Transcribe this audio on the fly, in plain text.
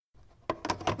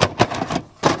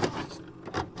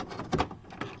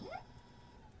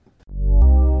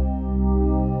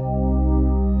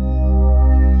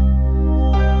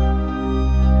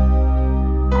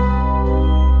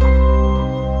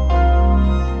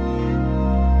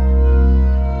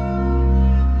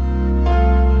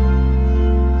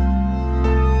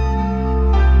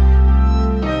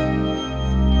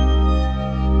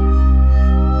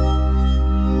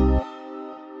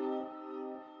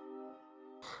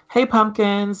Hey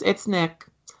pumpkins, it's Nick.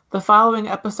 The following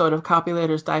episode of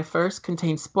Copulators Die First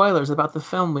contains spoilers about the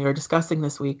film we are discussing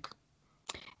this week.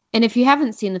 And if you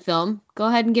haven't seen the film, go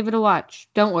ahead and give it a watch.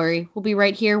 Don't worry, we'll be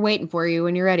right here waiting for you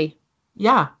when you're ready.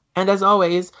 Yeah, and as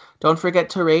always, don't forget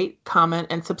to rate, comment,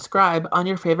 and subscribe on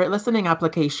your favorite listening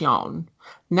application.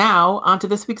 Now, on to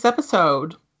this week's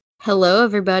episode. Hello,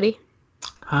 everybody.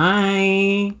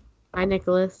 Hi. Hi,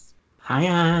 Nicholas. Hi,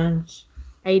 Ange.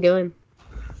 How you doing?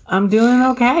 I'm doing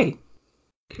okay.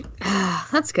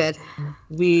 That's good.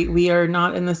 We are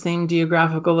not in the same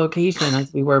geographical location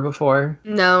as we were before.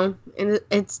 No, and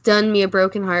it's done me a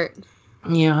broken heart.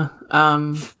 Yeah.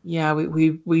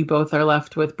 We both are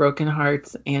left with broken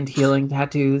hearts and healing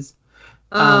tattoos.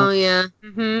 Yeah.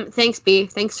 Thanks, B.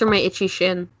 Thanks for my itchy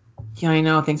shin. Yeah, I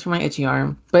know. Thanks for my itchy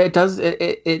arm. But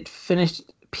it finished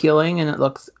peeling and it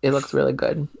looks really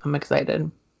good. I'm excited.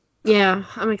 Yeah,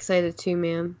 I'm excited too,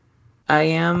 man. I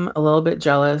am a little bit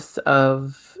jealous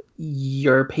of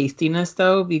your pastiness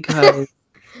though, because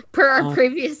per our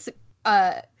previous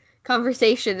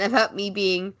conversation about me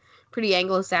being pretty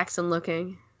Anglo-Saxon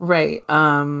looking. Right.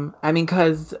 I mean,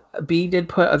 because B did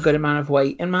put a good amount of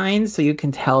white in mine, so you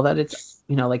can tell that it's,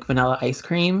 like vanilla ice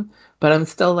cream. But I'm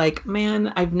still like,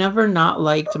 man, I've never not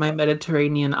liked my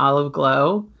Mediterranean olive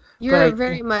glow. You're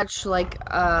very much like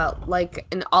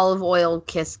an olive oil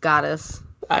kiss goddess.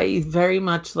 I very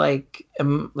much like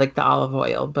the olive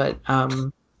oil, but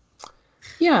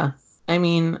yeah. I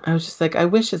mean, I was just like, I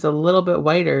wish it's a little bit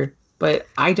whiter, but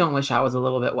I don't wish I was a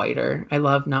little bit whiter. I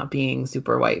love not being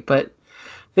super white, but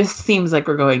this seems like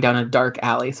we're going down a dark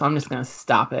alley, so I'm just gonna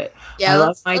stop it. Yeah, I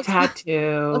love my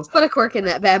tattoo. Let's put a cork in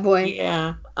that bad boy.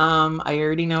 Yeah. I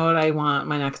already know what I want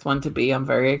my next one to be. I'm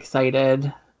very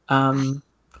excited.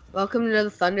 Welcome to the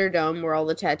Thunderdome, where all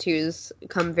the tattoos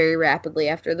come very rapidly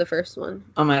after the first one.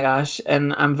 Oh my gosh,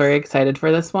 and I'm very excited for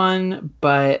this one,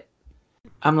 but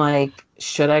I'm like,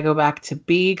 should I go back to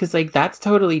B? Because that's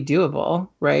totally doable,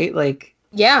 right?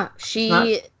 Yeah,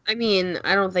 I mean,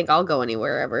 I don't think I'll go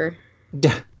anywhere ever.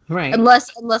 Right.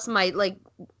 Unless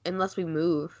we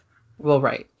move. Well,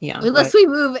 right. Yeah. Unless we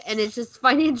move and it's just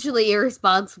financially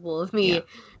irresponsible of me to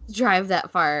drive that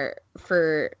far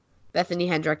for Bethany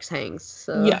Hendricks hangs.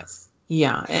 So. Yes.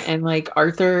 Yeah. And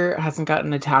Arthur hasn't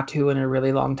gotten a tattoo in a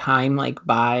really long time,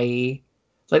 he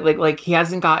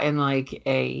hasn't gotten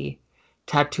a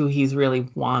tattoo he's really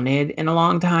wanted in a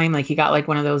long time. He got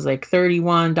one of those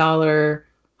 $31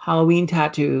 Halloween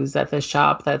tattoos at the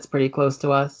shop that's pretty close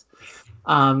to us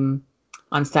on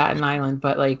Staten Island,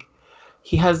 but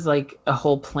he has a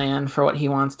whole plan for what he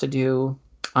wants to do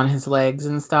on his legs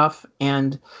and stuff,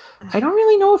 and I don't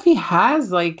really know if he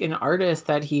has an artist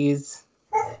that he's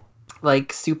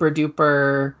super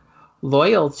duper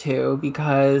loyal to,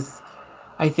 because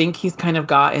I think he's kind of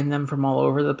gotten them from all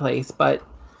over the place. But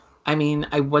I mean,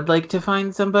 I would like to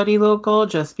find somebody local,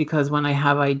 just because when I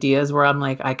have ideas where I'm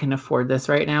like, I can afford this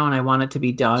right now and I want it to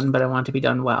be done, but I want it to be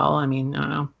done well. I mean, I don't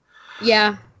know.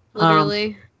 Yeah,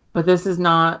 literally. But this is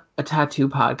not a tattoo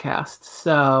podcast,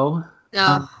 so.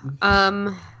 No.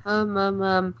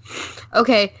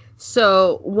 Okay,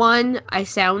 so 1, I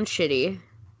sound shitty.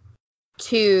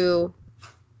 2,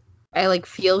 I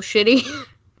feel shitty.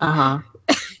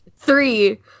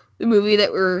 3, the movie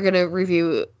that we're gonna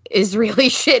review is really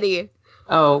shitty.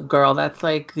 Oh, girl, that's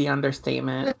the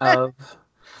understatement of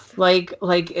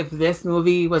if this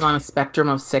movie was on a spectrum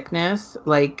of sickness,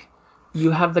 you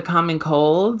have the common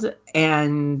cold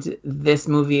and this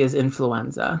movie is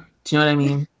influenza. Do you know what I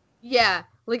mean? Yeah.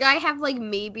 I have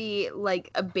maybe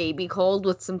a baby cold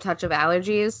with some touch of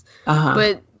allergies.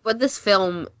 But this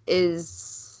film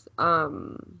is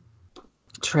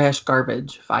trash,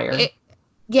 garbage, fire.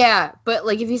 Yeah, but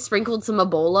if you sprinkled some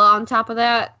Ebola on top of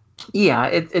that. Yeah,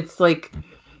 it's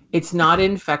not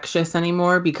infectious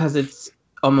anymore because it's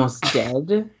almost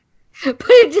dead. But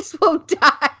it just won't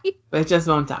die.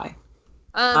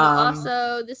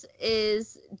 Also,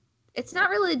 it's not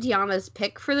really Deanna's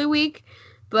pick for the week,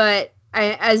 but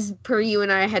as per you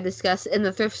and I had discussed in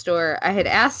the thrift store, I had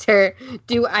asked her,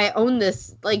 do I own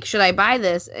this? Should I buy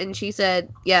this? And she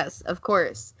said, yes, of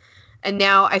course. And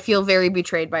now I feel very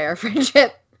betrayed by our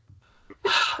friendship.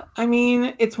 I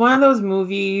mean, it's one of those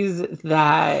movies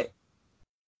that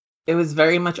it was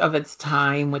very much of its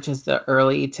time, which is the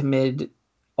early to mid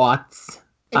aughts.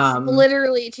 It's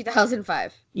literally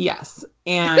 2005. Yes.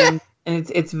 And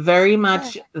it's very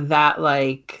much that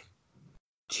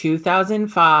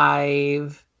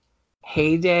 2005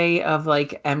 heyday of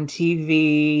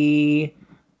MTV,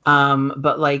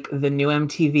 but the new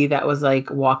MTV that was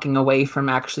walking away from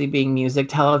actually being music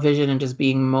television and just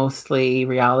being mostly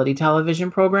reality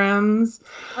television programs.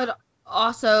 But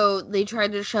Also, they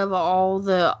tried to shove all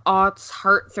the aughts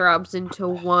heartthrobs into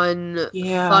one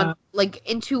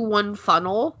into one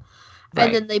funnel,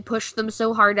 and then they pushed them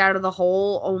so hard out of the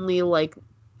hole, only like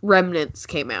remnants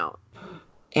came out.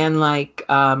 And like,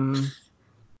 I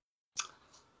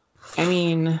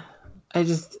mean, I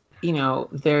just,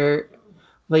 they're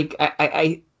like,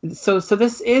 so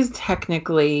this is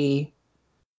technically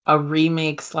a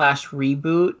remake /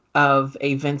 reboot of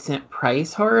a Vincent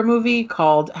Price horror movie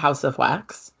called House of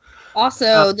Wax.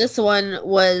 Also, this one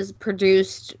was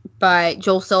produced by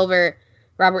Joel Silver,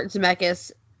 Robert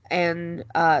Zemeckis, and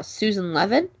Susan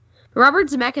Levin. Robert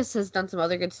Zemeckis has done some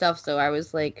other good stuff, so I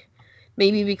was like,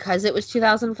 maybe because it was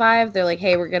 2005, they're like,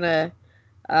 hey, we're gonna,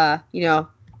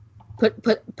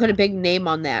 put a big name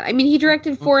on that. I mean, he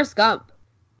directed Forrest Gump.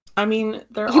 I mean,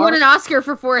 he won an Oscar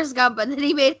for Forrest Gump, and then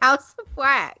he made House of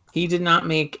Wax. He did not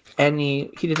get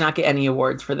any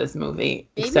awards for this movie.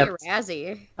 Maybe except, a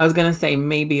Razzie. I was gonna say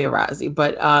maybe a Razzie,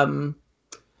 but I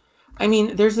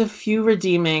mean, there's a few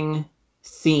redeeming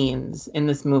scenes in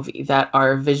this movie that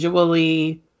are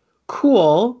visually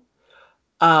cool,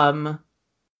 and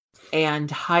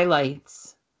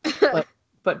highlights.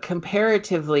 But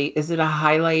comparatively, is it a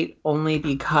highlight only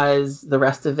because the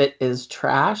rest of it is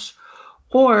trash?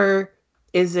 Or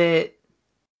is it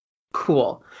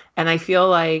cool? And I feel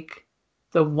like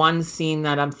the one scene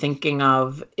that I'm thinking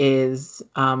of is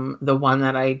the one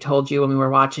that I told you when we were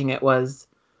watching it, was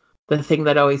the thing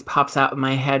that always pops out in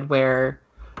my head, where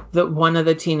one of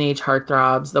the teenage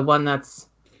heartthrobs, the one that's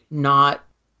not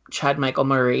Chad Michael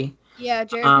Murray. Yeah,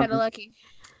 Jared Padalecki.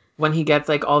 When he gets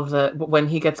when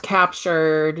he gets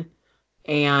captured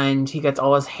and he gets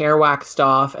all his hair waxed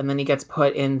off, and then he gets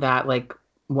put in that like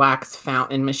wax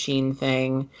fountain machine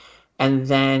thing, and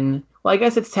then, well, I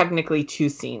guess it's technically two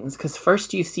scenes, because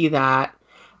first you see that,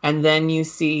 and then you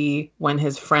see when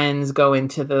his friends go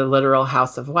into the literal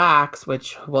House of Wax,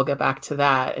 which we'll get back to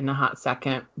that in a hot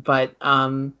second, but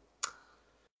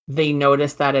they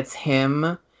notice that it's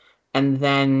him, and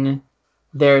then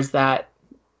there's that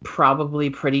probably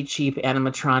pretty cheap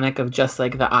animatronic of just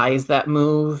like the eyes that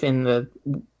move in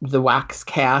the wax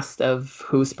cast of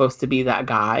who's supposed to be that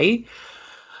guy.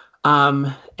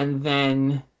 And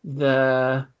then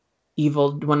one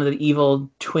of the evil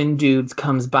twin dudes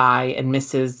comes by and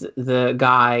misses the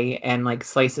guy and like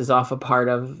slices off a part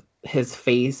of his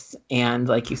face, and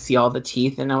like you see all the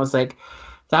teeth, and I was like,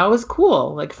 that was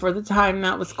cool. Like, for the time,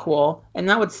 that was cool. And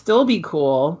that would still be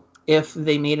cool if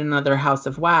they made another House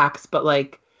of Wax, but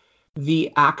like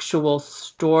the actual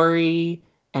story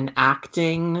and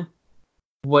acting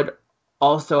would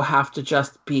also have to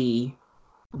just be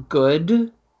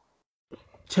good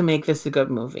to make this a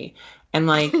good movie. And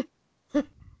like,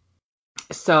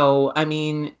 so, I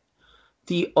mean,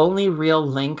 the only real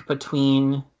link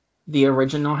between the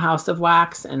original House of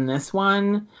Wax and this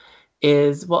one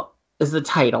is the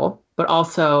title, but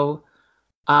also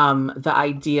the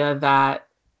idea that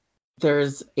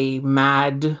there's a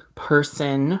mad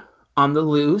person on the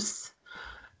loose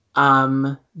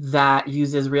that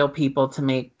uses real people to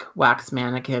make wax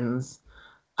mannequins.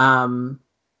 But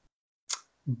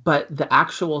the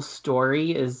actual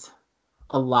story is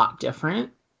a lot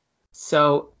different.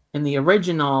 So in the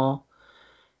original,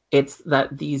 it's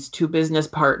that these two business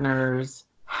partners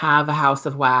have a House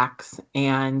of Wax,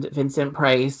 and Vincent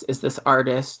Price is this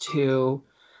artist who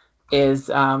is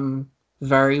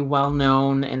very well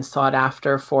known and sought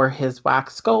after for his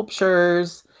wax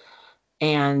sculptures,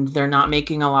 and they're not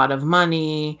making a lot of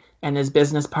money, and his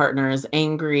business partner is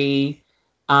angry,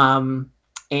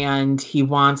 and he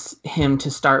wants him to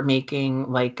start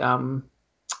making like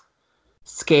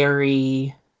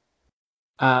scary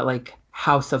like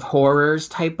House of Horrors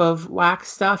type of wax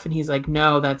stuff, and he's like,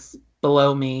 no, that's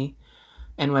below me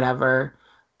and whatever.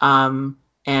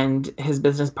 And his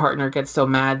business partner gets so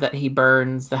mad that he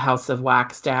burns the House of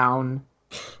Wax down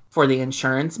for the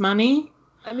insurance money.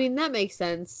 I mean, that makes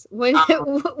sense. When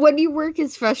your work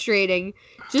is frustrating,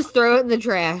 just throw it in the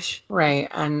trash. Right,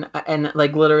 and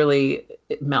like literally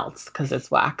it melts because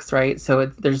it's wax, right? So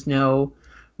there's no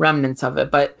remnants of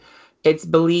it. But it's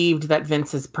believed that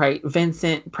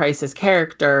Vincent Price's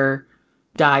character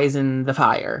dies in the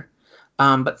fire.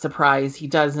 But surprise, he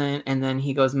doesn't, and then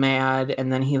he goes mad,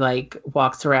 and then he like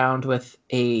walks around with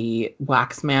a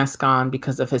wax mask on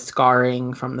because of his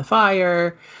scarring from the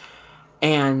fire,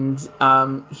 and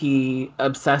he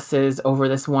obsesses over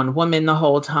this one woman the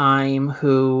whole time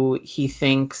who he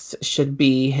thinks should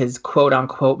be his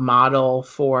quote-unquote model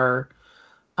for,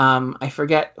 I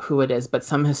forget who it is, but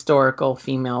some historical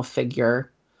female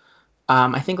figure.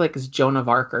 I think like it's Joan of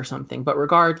Arc or something, but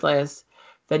regardless,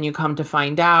 then you come to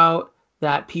find out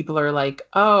that people are like,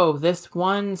 oh, this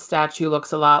one statue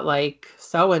looks a lot like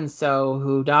so-and-so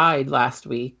who died last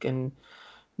week. And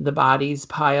the bodies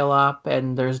pile up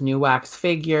and there's new wax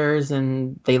figures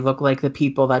and they look like the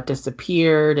people that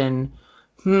disappeared. And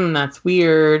that's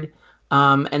weird.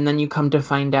 And then you come to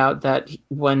find out that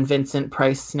when Vincent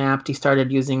Price snapped, he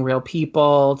started using real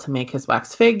people to make his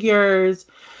wax figures.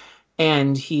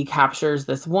 And he captures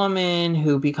this woman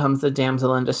who becomes a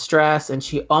damsel in distress, and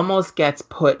she almost gets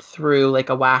put through like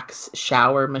a wax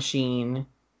shower machine.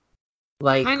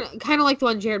 Like kind of like the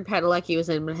one Jared Padalecki was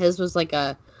in, but his was like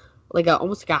a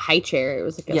almost like a high chair. It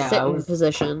was like a sitting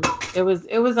position. It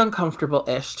was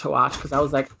uncomfortable-ish to watch because I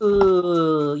was like,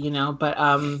 ooh, but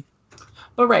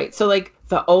right. So like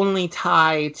the only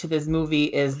tie to this movie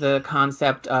is the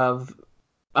concept of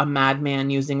a madman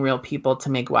using real people to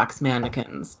make wax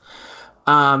mannequins.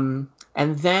 And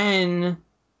then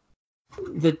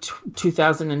the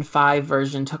 2005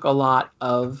 version took a lot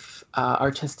of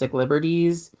artistic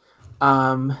liberties.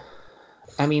 I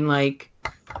mean, like,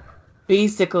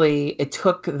 basically, it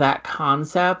took that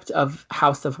concept of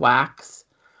House of Wax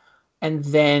and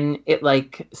then it,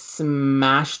 like,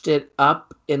 smashed it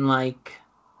up in, like,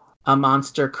 a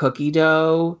monster cookie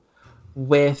dough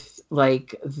with,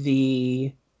 like,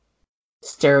 the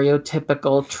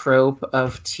stereotypical trope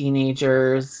of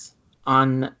teenagers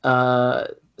on a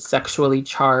sexually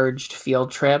charged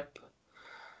field trip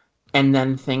and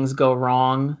then things go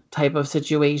wrong type of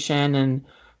situation. And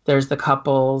there's the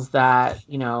couples that,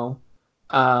 go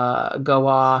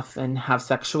off and have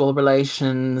sexual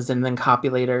relations and then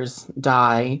copulators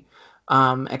die,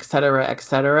 et cetera, et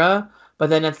cetera.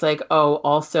 But then it's like, oh,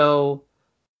 also,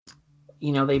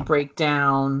 they break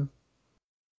down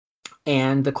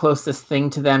and the closest thing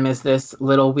to them is this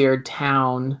little weird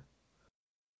town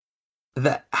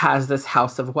that has this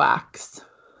House of Wax.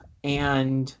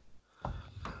 And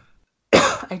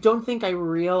I don't think I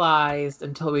realized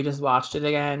until we just watched it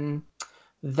again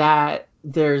that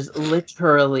there's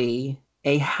literally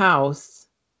a house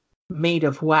made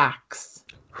of wax.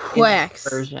 Wax. In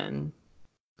this version.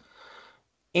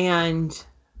 And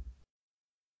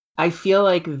I feel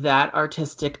like that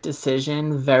artistic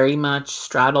decision very much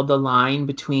straddled the line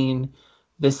between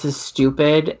this is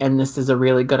stupid and this is a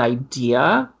really good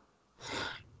idea.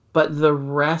 But the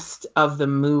rest of the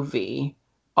movie,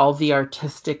 all the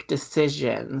artistic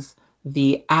decisions,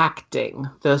 the acting,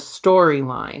 the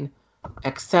storyline,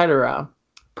 etc.,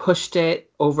 pushed it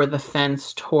over the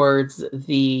fence towards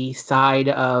the side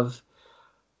of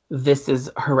this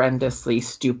is horrendously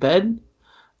stupid.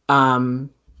 I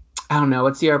don't know.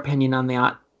 What's your opinion on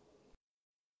that?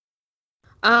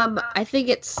 I think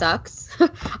it sucks.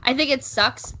 Okay,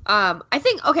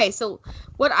 so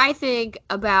what I think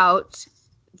about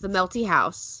the Melty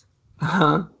House.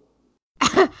 Uh-huh.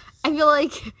 I feel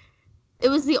like it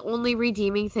was the only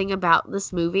redeeming thing about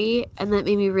this movie, and that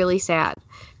made me really sad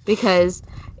because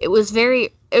it was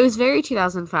very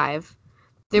 2005.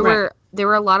 There were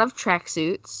a lot of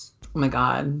tracksuits. Oh my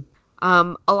god.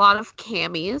 A lot of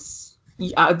camis.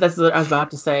 Yeah, that's what I was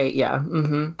about to say. Yeah.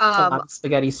 Mm-hmm. A lot of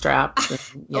spaghetti straps.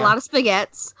 And, yeah. A lot of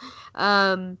spaghettis.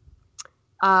 A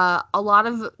lot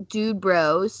of dude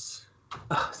bros.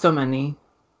 Oh, so many.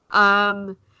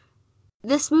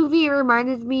 This movie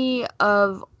reminded me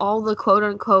of all the quote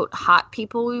unquote hot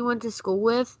people we went to school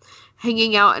with,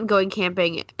 hanging out and going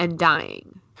camping and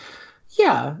dying.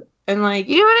 Yeah. And like,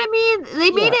 you know what I mean? They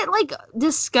made it like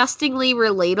disgustingly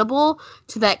relatable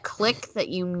to that clique that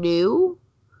you knew,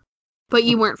 but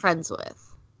you weren't friends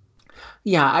with.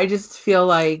 Yeah, I just feel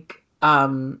like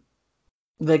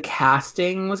the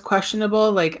casting was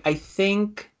questionable. Like, I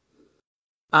think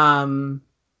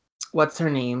what's her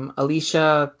name?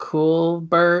 Alicia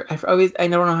Cuthbert. I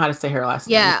don't know how to say her last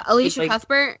name. Yeah, Alicia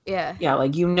Cuthbert. Yeah. Yeah,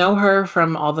 like her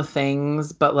from all the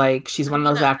things, but like she's one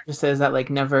of those actresses that like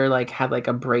never like had like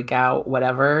a breakout,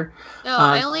 whatever. No,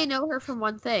 I only know her from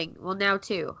one thing. Well, now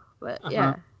two, but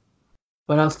yeah.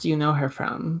 What else do you know her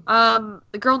from?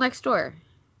 The Girl Next Door.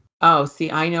 Oh,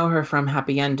 see, I know her from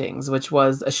Happy Endings, which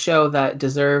was a show that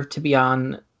deserved to be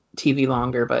on TV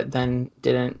longer, but then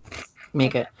didn't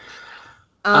make it.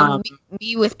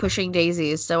 Me with Pushing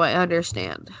Daisies, so I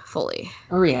understand fully.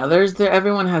 Oh yeah,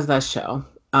 everyone has that show.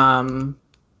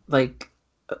 Like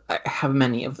I have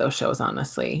many of those shows,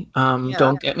 honestly.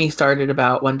 Don't get me started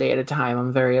about One Day at a Time.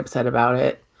 I'm very upset about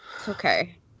it. It's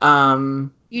okay.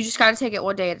 You just gotta take it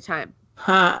one day at a time.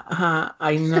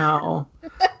 I know.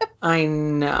 I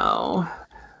know.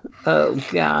 Oh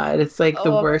god, it's like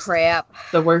the worst crap.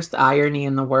 The worst irony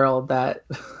in the world that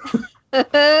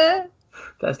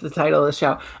that's the title of the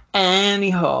show.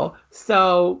 Anyhow,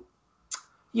 so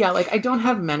Yeah, like I don't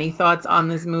have many thoughts on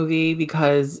this movie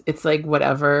because it's like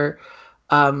whatever.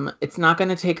 It's not going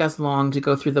to take us long to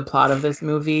go through the plot of this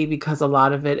movie because a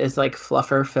lot of it is like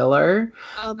fluffer filler.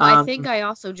 I think I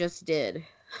also just did.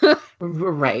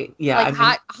 Right. Yeah.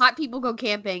 Like hot people go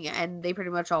camping and they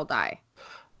pretty much all die.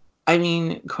 I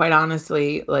mean, quite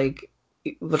honestly, like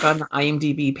look on the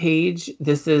IMDb page.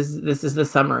 This is the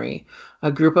summary.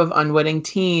 A group of unwitting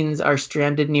teens are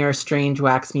stranded near a strange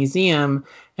wax museum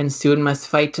and soon must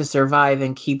fight to survive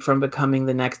and keep from becoming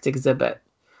the next exhibit.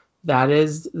 That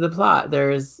is the plot. There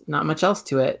is not much else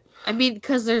to it. I mean,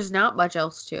 because there's not much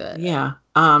else to it. Yeah.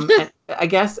 I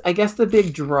guess the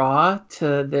big draw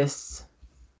to this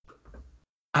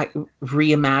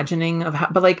reimagining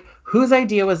of but like whose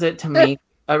idea was it to make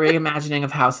a reimagining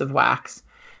of House of Wax?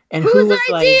 And whose who was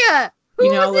idea?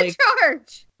 Like, who was in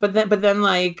charge? But then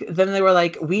like then they were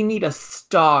like, we need a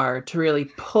star to really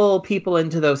pull people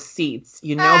into those seats.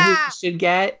 You know who we should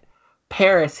get?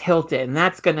 Paris Hilton.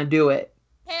 That's gonna do it.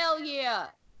 Hell yeah.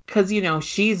 Because, you know,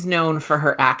 she's known for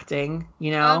her acting,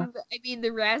 you know? I mean, the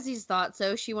Razzies thought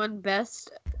so. She won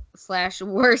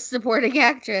Best/Worst Supporting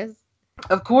Actress.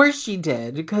 Of course she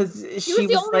did, because she was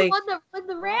the only like, one that won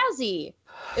the Razzie.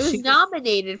 It was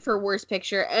nominated for Worst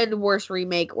Picture and Worst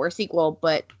Remake or Sequel,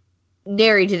 but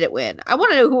nary did it win. I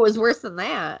want to know who was worse than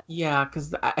that. Yeah,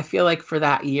 because I feel like for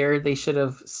that year, they should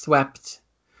have swept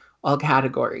all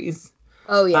categories.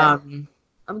 Oh, yeah.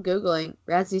 I'm Googling.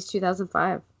 Razzies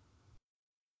 2005.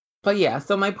 But yeah,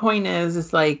 so my point is,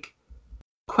 it's like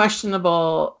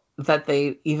questionable that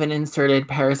they even inserted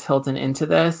Paris Hilton into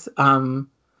this,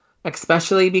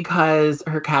 especially because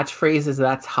her catchphrase is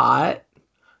 "that's hot,"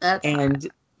 and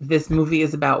this movie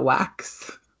is about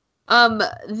wax.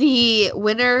 The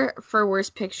winner for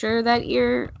Worst Picture that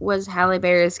year was Halle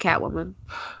Berry's Catwoman.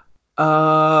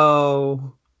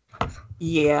 Oh,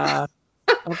 yeah.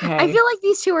 Okay. I feel like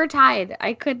these two are tied.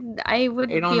 I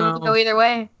wouldn't be able to go either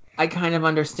way. I kind of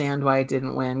understand why it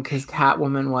didn't win, because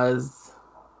Catwoman was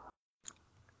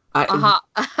a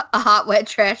hot, wet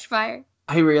trash fire.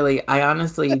 I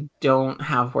honestly don't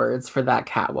have words for that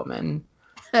Catwoman.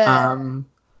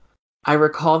 I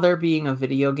recall there being a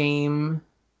video game.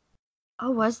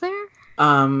 Oh, was there?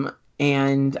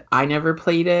 And I never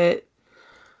played it,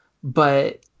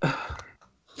 but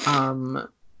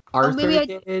Arthur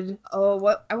did. Oh,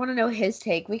 what I want to know his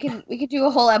take. We could do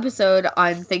a whole episode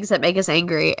on things that make us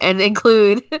angry and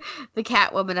include the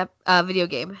Catwoman video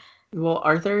game. Well,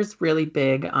 Arthur's really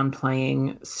big on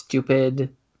playing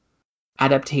stupid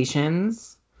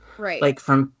adaptations, right? Like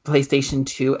from PlayStation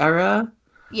 2 era.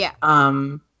 Yeah.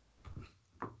 And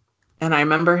I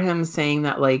remember him saying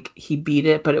that like he beat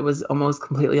it, but it was almost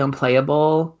completely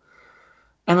unplayable.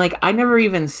 And, like, I never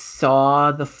even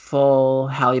saw the full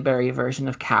Halle Berry version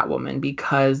of Catwoman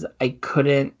because I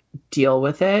couldn't deal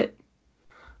with it.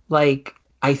 Like,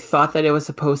 I thought that it was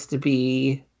supposed to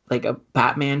be, like, a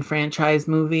Batman franchise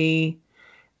movie.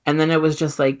 And then it was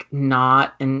just, like,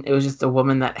 not. And it was just a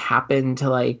woman that happened to,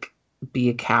 like, be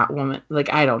a Catwoman.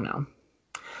 Like, I don't know.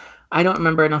 I don't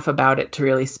remember enough about it to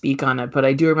really speak on it. But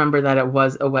I do remember that it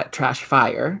was a wet trash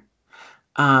fire.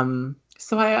 So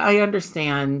I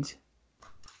understand.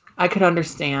 I could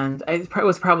understand. It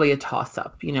was probably a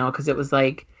toss-up, you know, because it was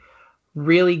like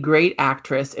really great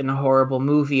actress in a horrible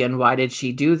movie, and why did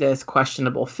she do this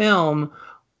questionable film,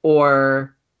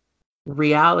 or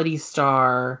reality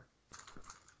star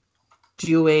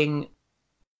doing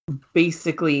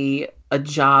basically a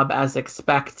job as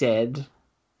expected,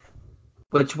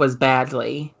 which was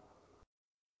badly.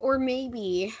 Or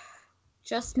maybe,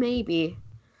 just maybe,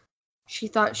 she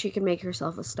thought she could make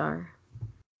herself a star.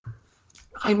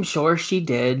 I'm sure she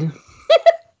did.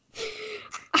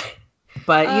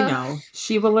 But, you know,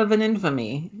 she will live in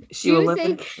infamy. She will live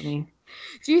in infamy.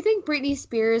 Do you think Britney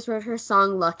Spears wrote her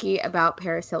song Lucky about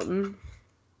Paris Hilton?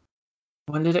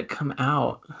 When did it come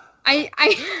out? I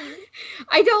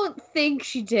don't think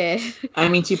she did. I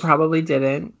mean, she probably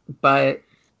didn't, but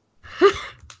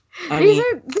these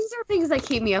are things that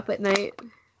keep me up at night.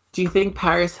 Do you think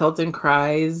Paris Hilton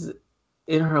cries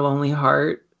in her lonely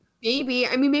heart? Maybe.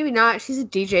 I mean, maybe not. She's a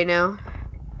DJ now.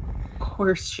 Of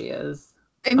course she is.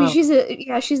 I mean, she's a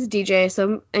DJ,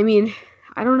 so, I mean,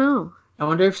 I don't know. I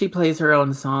wonder if she plays her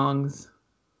own songs.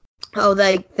 Oh,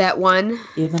 like that one?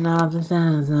 Even all the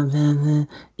stars are blind.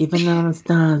 Even all the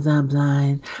stars are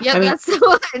blind. Yep, that's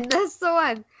the one. That's the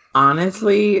one.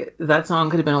 Honestly, that song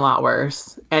could have been a lot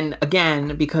worse. And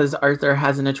again, because Arthur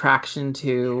has an attraction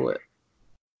to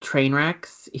train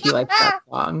wrecks, he likes that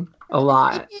song a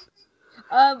lot.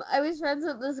 I was friends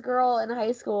with this girl in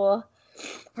high school,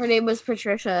 Her name was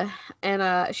Patricia,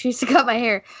 and she used to cut my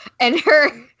hair. And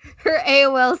her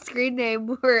AOL screen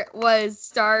name was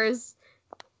Stars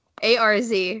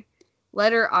ARZ,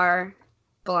 letter R,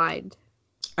 blind.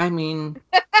 I mean,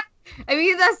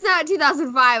 that's not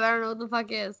 2005. I don't know what the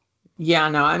fuck is. Yeah,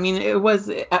 no, I mean, it was,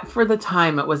 for the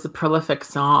time, it was a prolific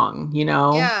song, you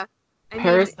know? Yeah.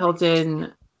 Paris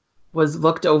Hilton was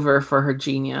looked over for her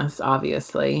genius,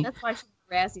 obviously. That's why she's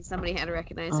Razzie. Somebody had to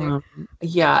recognize her.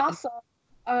 Yeah. Also,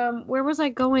 where was I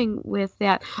going with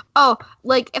that? Oh,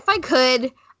 like, if I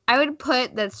could, I would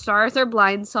put that Stars Are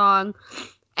Blind song,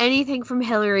 anything from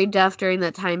Hilary Duff during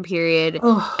that time period,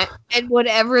 and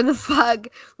whatever the fuck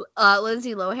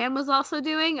Lindsay Lohan was also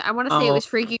doing. I want to say it was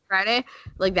Freaky Friday,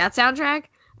 like that soundtrack,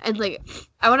 and like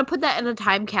I want to put that in a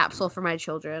time capsule for my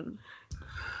children.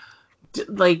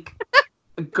 Like,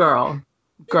 girl.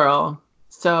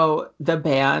 So the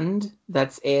band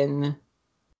that's in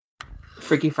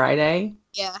Freaky Friday.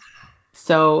 Yeah.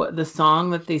 So the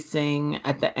song that they sing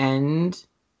at the end,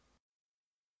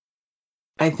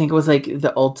 I think it was like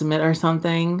The Ultimate or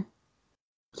something.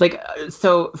 Like,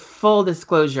 so full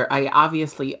disclosure, I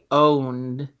obviously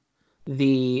owned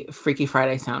the Freaky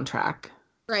Friday soundtrack.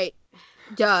 Right.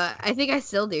 Duh. I think I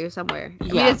still do somewhere. I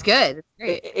mean, it's good. It's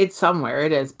great. It's somewhere.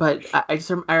 It is. But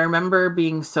I remember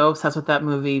being so obsessed with that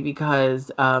movie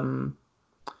because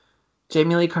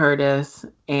Jamie Lee Curtis,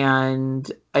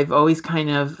 and I've always kind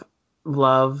of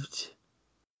loved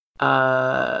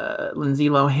Lindsay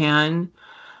Lohan.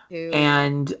 Ew.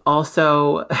 And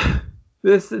also,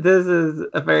 this is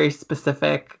a very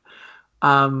specific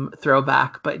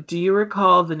throwback, but do you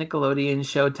recall the Nickelodeon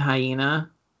show Taina?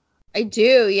 I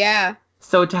do, yeah.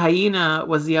 So Taina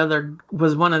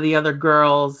was one of the other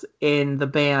girls in the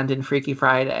band in Freaky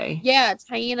Friday. Yeah,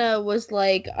 Taina was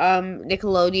like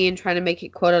Nickelodeon trying to make it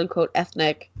quote unquote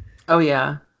ethnic. Oh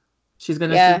yeah. She's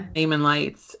gonna see Name and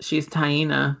Lights. She's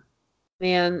Taina.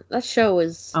 Man, that show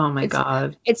was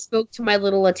God. It spoke to my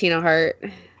little Latina heart.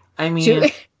 I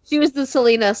mean, she was the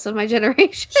Selena's of my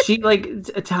generation. She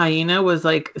Taina was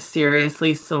like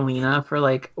seriously Selena for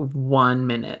like 1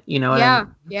 minute, you know what I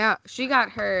mean? Yeah. She got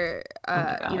her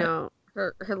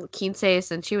her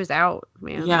quinces and she was out,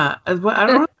 man. Yeah.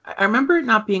 I remember it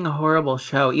not being a horrible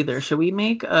show either. Should we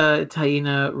make a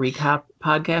Taina recap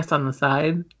podcast on the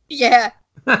side? Yeah.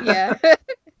 Yeah.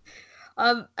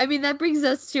 I mean, that brings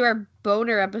us to our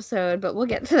boner episode, but we'll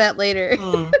get to that later.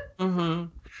 Mm-hmm.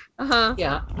 Uh-huh.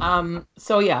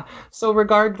 Yeah. So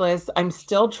regardless, I'm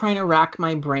still trying to rack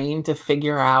my brain to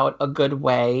figure out a good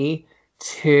way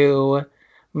to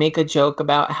make a joke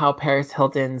about how Paris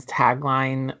Hilton's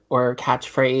tagline or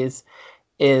catchphrase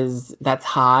is "That's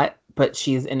hot," but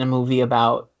she's in a movie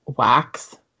about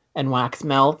wax and wax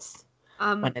melts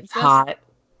when it's hot.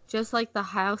 Just like The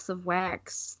House of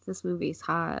Wax, this movie's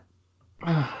hot.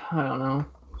 I don't know.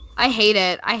 I hate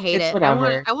it.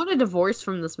 Whatever. I want a divorce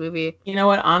from this movie. You know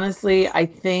what? Honestly, I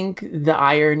think the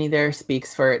irony there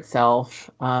speaks for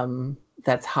itself.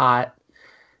 That's hot.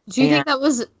 Do you think that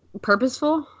was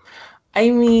purposeful? I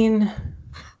mean,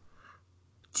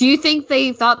 do you think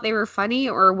they thought they were funny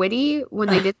or witty when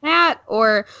they did that?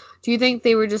 Or do you think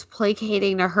they were just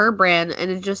placating to her brand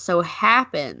and it just so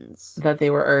happens that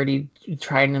they were already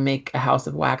trying to make a House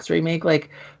of Wax remake? Like,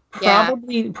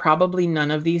 Probably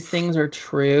none of these things are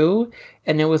true,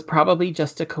 and it was probably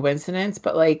just a coincidence.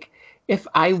 But like, if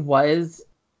I was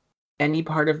any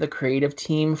part of the creative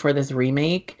team for this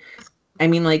remake, I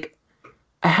mean, like,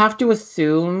 I have to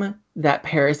assume that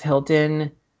Paris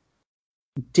Hilton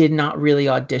did not really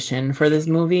audition for this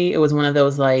movie. It was one of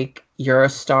those like, you're a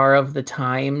star of the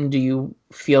time. Do you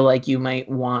feel like you might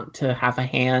want to have a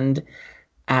hand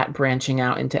at branching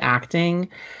out into acting?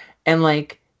 And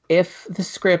like, if the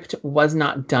script was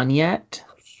not done yet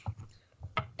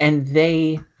and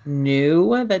they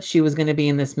knew that she was going to be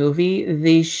in this movie,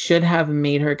 they should have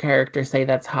made her character say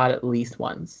 "that's hot" at least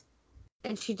once.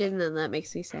 And she didn't, and that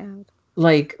makes me sad.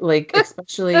 Like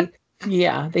especially,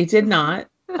 yeah, they did not.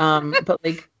 But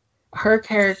like, her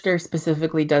character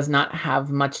specifically does not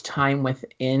have much time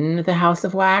within the House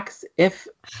of Wax, if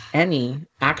any.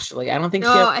 Actually, I don't think.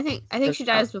 No, I think she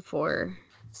dies before.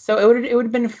 So it would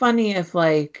have been funny if,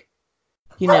 like,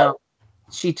 you know,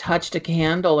 she touched a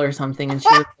candle or something and she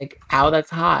was like, "Ow, that's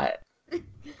hot."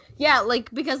 Yeah,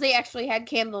 like, because they actually had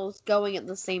candles going at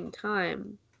the same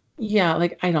time. Yeah,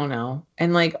 like, I don't know.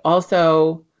 And like,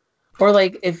 also, or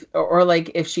like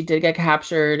if she did get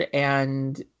captured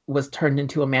and was turned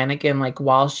into a mannequin, like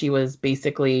while she was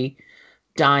basically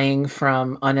dying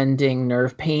from unending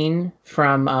nerve pain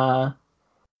from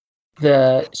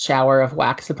the shower of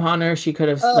wax upon her, she could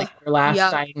have, like, her last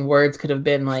dying words could have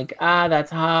been like, "Ah, that's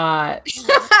hot."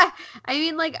 I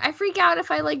mean, like, I freak out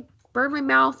if I, like, burn my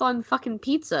mouth on fucking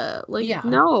pizza. Like, Yeah.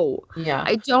 no. Yeah.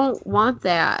 I don't want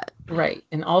that. Right.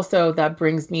 And also that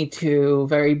brings me to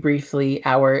very briefly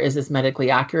our Is This Medically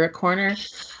Accurate corner.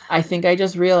 I think I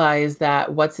just realized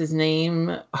that what's his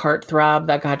name, heartthrob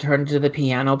that got turned into the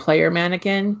piano player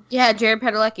mannequin. Yeah, Jared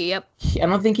Padalecki. Yep. I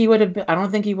don't think he would have. I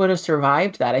don't think he would have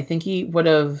survived that. I think he would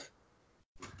have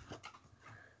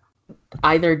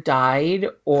either died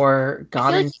or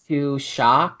gone into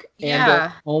shock and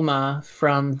or coma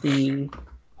from the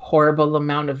horrible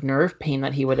amount of nerve pain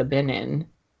that he would have been in.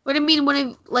 But I mean,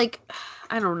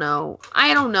 I don't know. I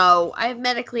have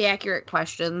medically accurate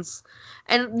questions,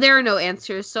 and there are no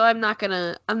answers, so I'm not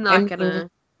gonna.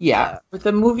 Yeah, with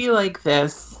a movie like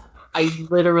this, I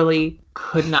literally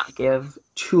could not give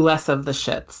two less of the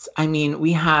shits. I mean,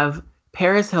 we have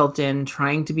Paris Hilton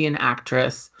trying to be an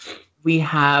actress. We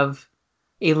have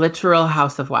a literal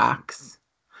House of Wax.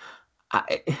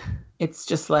 It's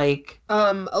just like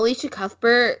Alicia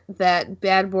Cuthbert, that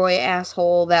bad boy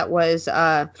asshole that was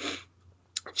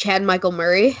Chad Michael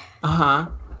Murray.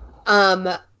 God,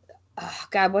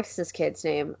 what's this kid's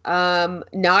name?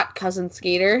 Not Cousin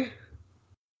Skeeter.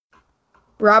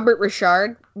 Robert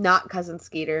Richard, not Cousin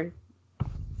Skeeter,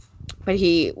 but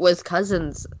he was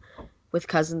cousins with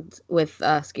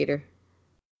Skeeter.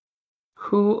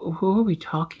 Who are we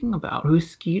talking about? Who's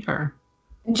Skeeter?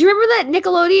 Do you remember that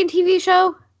Nickelodeon TV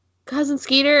show, Cousin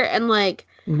Skeeter? And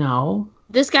no,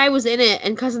 this guy was in it,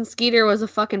 and Cousin Skeeter was a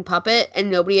fucking puppet,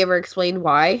 and nobody ever explained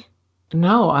why.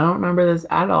 No, I don't remember this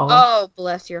at all. Oh,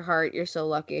 bless your heart. You're so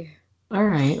lucky. All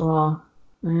right, well,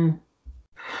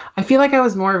 I feel like I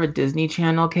was more of a Disney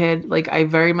Channel kid. Like, I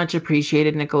very much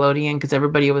appreciated Nickelodeon because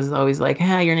everybody was always like,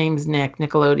 hey, your name's Nick,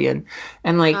 Nickelodeon.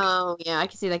 And oh, yeah, I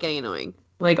can see that getting annoying.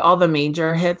 Like, all the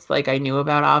major hits, I knew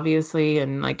about, obviously.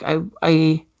 And,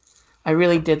 I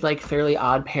really did like Fairly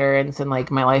Odd Parents and,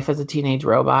 My Life as a Teenage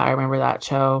Robot. I remember that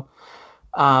show.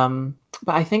 But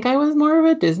I think I was more of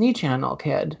a Disney Channel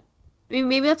kid. I mean,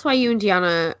 maybe that's why you and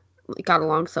Gianna got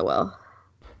along so well.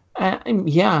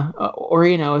 Yeah, or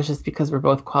it's just because we're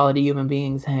both quality human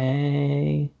beings.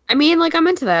 Hey, I mean, I'm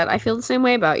into that. I feel the same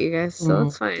way about you guys, so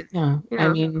that's fine. Yeah, I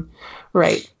mean,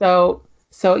 right. So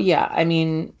yeah, I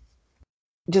mean,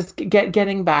 just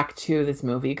getting back to this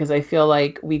movie, because I feel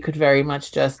like we could very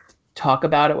much just talk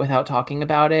about it without talking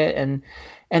about it, and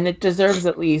it deserves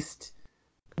at least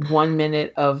 1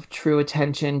 minute of true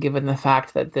attention, given the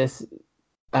fact that this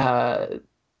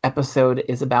episode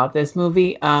is about this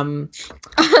movie.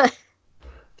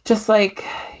 Just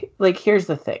here's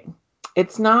the thing.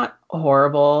 It's not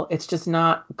horrible. It's just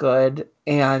not good.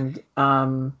 And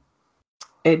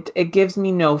it gives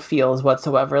me no feels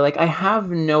whatsoever. I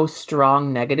have no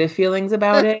strong negative feelings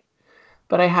about it,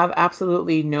 but I have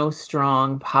absolutely no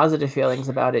strong positive feelings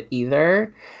about it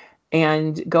either.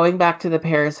 And going back to the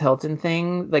Paris Hilton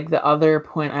thing, the other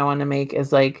point I want to make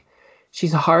is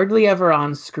she's hardly ever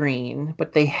on screen,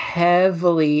 but they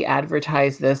heavily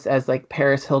advertise this as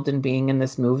Paris Hilton being in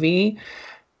this movie.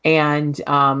 And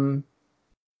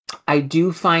I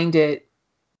do find it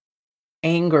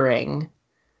angering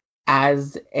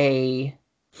as a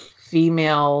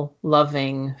female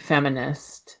loving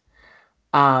feminist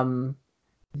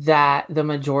that the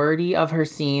majority of her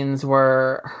scenes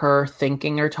were her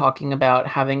thinking or talking about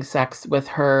having sex with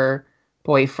her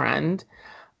boyfriend.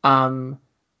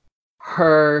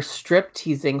 Her strip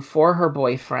teasing for her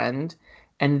boyfriend,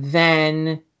 and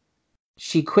then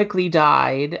she quickly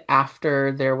died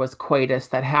after there was coitus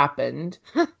that happened.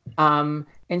 And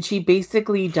she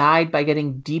basically died by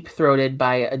getting deep-throated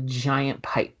by a giant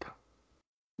pipe.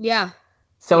 Yeah.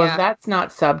 So if that's not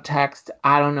subtext,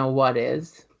 I don't know what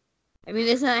is. I mean,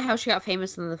 isn't that how she got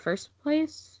famous in the first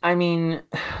place? I mean,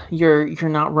 you're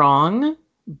not wrong,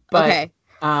 but okay.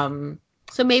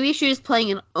 So maybe she was playing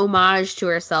an homage to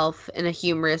herself in a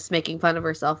humorous, making fun of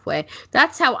herself way.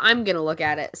 That's how I'm going to look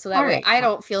at it. So that way I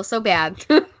don't feel so bad.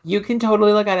 You can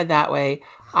totally look at it that way.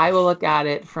 I will look at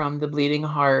it from the bleeding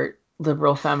heart,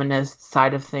 liberal feminist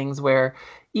side of things, where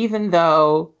even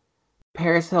though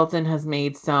Paris Hilton has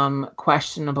made some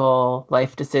questionable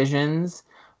life decisions,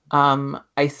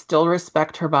 I still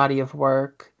respect her body of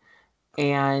work,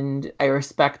 and I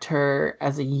respect her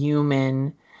as a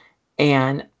human.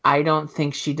 And I don't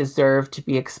think she deserved to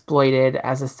be exploited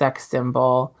as a sex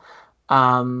symbol,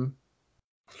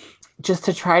 just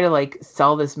to try to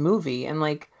sell this movie. And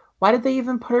why did they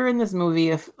even put her in this movie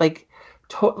if I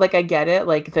get it.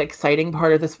 The exciting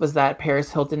part of this was that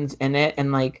Paris Hilton's in it,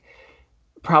 and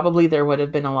probably there would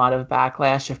have been a lot of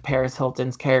backlash if Paris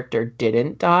Hilton's character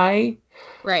didn't die.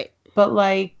 Right. But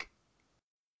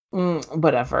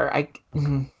whatever.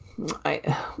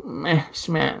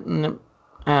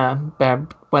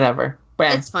 whatever.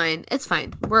 It's fine. It's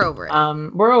fine. We're over it.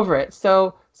 We're over it.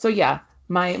 So yeah,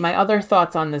 my other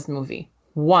thoughts on this movie.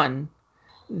 One,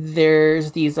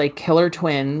 there's these like killer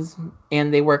twins,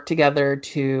 and they work together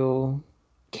to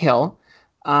kill.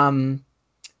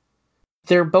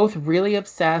 They're both really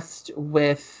obsessed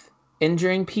with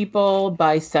injuring people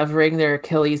by severing their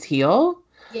Achilles heel.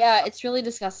 Yeah, it's really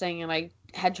disgusting, and I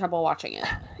had trouble watching it.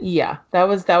 Yeah, that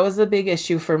was a big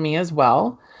issue for me as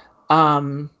well.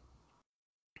 And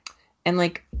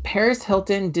like Paris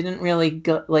Hilton didn't really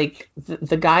go, like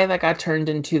the guy that got turned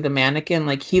into the mannequin,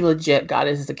 like he legit got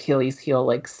his Achilles heel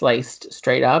like sliced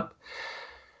straight up.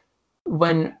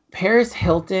 When Paris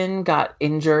Hilton got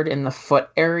injured in the foot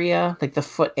area, like the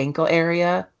foot ankle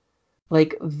area,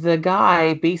 like the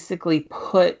guy basically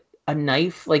put a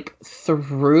knife like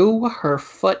through her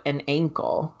foot and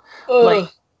ankle. Ugh. Like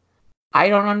I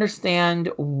don't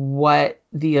understand what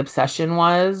the obsession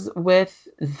was with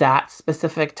that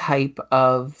specific type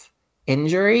of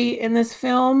injury in this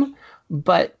film,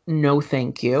 but no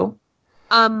thank you.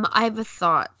 I have a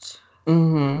thought.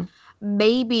 Mm-hmm.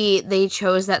 Maybe they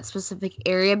chose that specific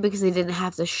area because they didn't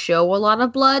have to show a lot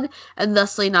of blood and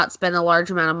thusly not spend a large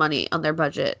amount of money on their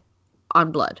budget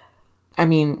on blood. I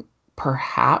mean,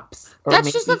 perhaps. That's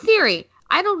maybe, just a theory.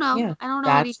 I don't know. Yeah, I don't know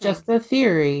that's anything. Just a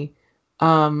theory.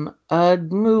 A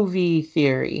movie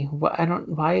theory.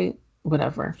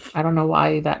 Whatever. I don't know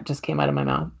why that just came out of my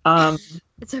mouth.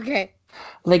 It's okay.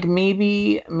 Like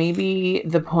maybe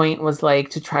the point was like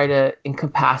to try to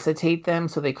incapacitate them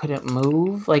so they couldn't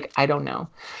move. Like, I don't know.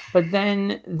 But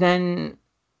then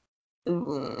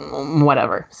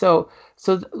whatever. So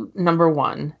number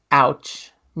one,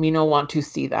 ouch. Me no want to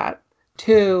see that.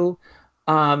 Two,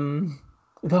 the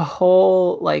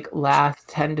whole like last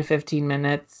 10 to 15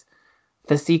 minutes,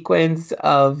 the sequence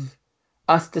of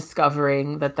us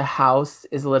discovering that the house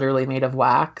is literally made of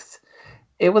wax.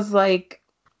 It was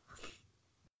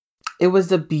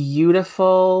a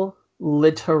beautiful,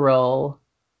 literal,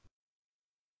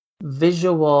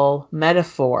 visual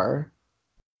metaphor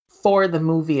for the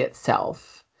movie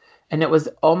itself. And it was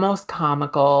almost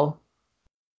comical.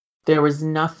 There was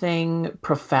nothing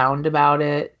profound about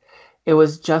it. It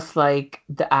was just like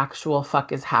the actual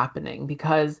fuck is happening.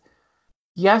 Because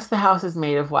yes, the house is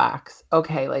made of wax.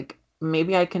 Okay, like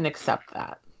maybe I can accept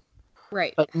that.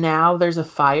 Right. But now there's a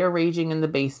fire raging in the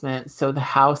basement, so the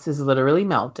house is literally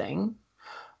melting.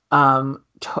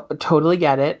 Totally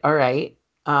get it. All right.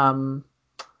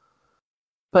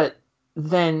 But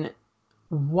then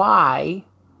why,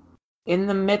 in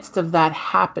the midst of that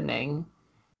happening,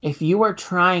 if you are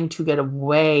trying to get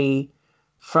away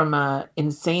from an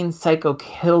insane psycho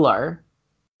killer,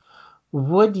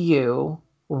 would you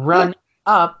run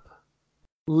up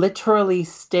literally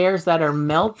stairs that are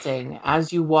melting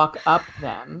as you walk up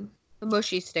them? The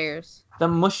mushy stairs. The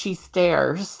mushy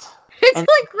stairs. It's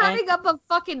like running up a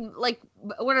fucking, like,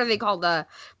 what are they called? The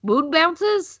moon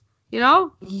bounces? You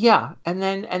know? Yeah. And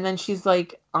then she's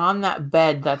like on that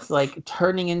bed that's like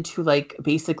turning into like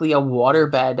basically a water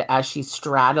bed as she's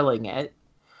straddling it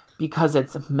because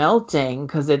it's melting,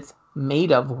 because it's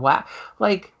made of wax.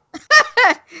 Like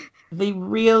they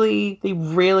really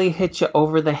hit you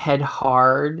over the head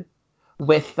hard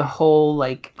with the whole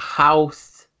like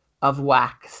house of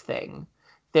wax thing.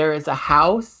 There is a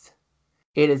house,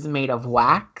 it is made of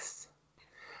wax,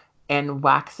 and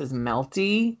wax is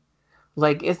melty.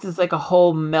 Like, this is like a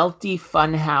whole melty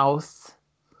fun house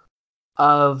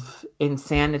of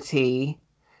insanity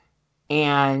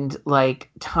and like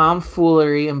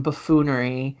tomfoolery and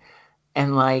buffoonery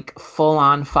and like full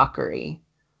on fuckery.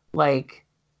 Like,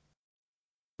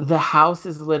 the house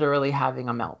is literally having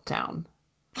a meltdown.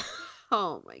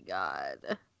 Oh my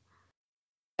god.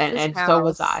 And so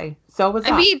was I.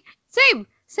 I mean, same.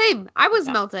 I was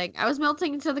melting. I was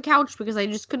melting into the couch because I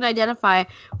just couldn't identify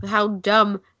with how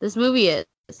dumb this movie is.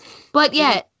 But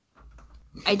yet,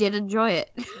 I did enjoy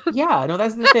it. Yeah, no,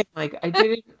 that's the thing. Like,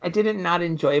 I didn't not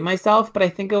enjoy myself, but I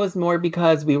think it was more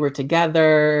because we were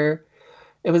together.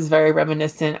 It was very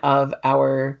reminiscent of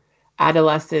our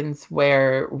adolescence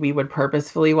where we would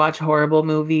purposefully watch horrible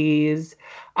movies.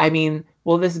 I mean,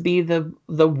 will this be the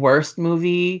worst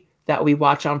movie that we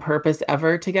watch on purpose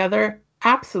ever together?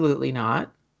 Absolutely not.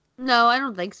 No, I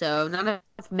don't think so. Not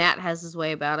if Matt has his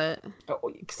way about it.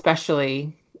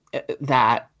 Especially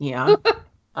that, yeah.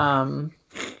 More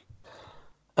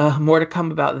to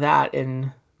come about that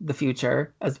in the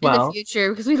future as well. In the future,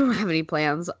 because we don't have any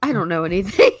plans. I don't know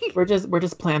anything. We're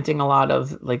just planting a lot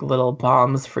of like little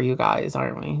bombs for you guys,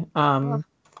 aren't we?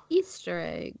 Easter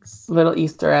eggs. Little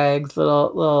Easter eggs,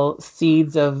 little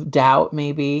seeds of doubt,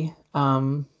 maybe.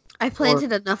 I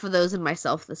planted enough of those in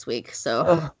myself this week,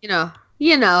 so you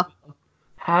know.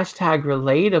 Hashtag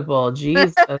relatable,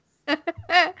 Jesus.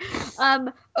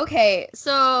 Okay,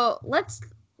 so let's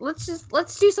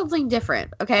do something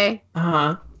different, okay?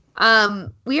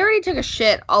 We already took a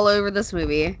shit all over this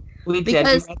movie. We did.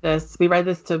 We read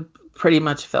this to pretty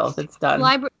much filth. It's done.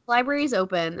 Library's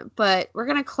open, but we're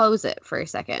gonna close it for a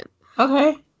second.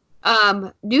 Okay.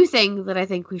 New thing that I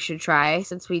think we should try,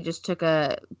 since we just took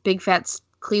a big fat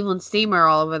Cleveland steamer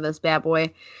all over this bad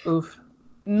boy. Oof.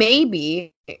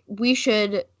 Maybe we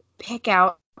should pick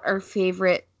out our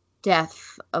favorite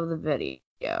death of the video.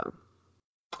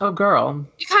 Oh, girl.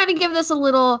 You kind of give this a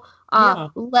little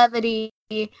levity,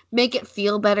 make it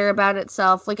feel better about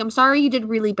itself. Like, I'm sorry you did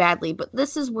really badly, but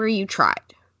this is where you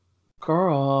tried.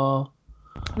 Girl.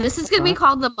 This is going to be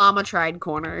called the Mama Tried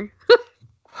Corner.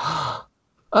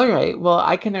 All right. Well,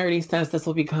 I can already sense this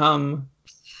will become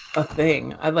a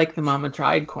thing. I like the Mama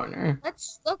Tried Corner.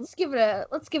 Let's give it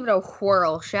a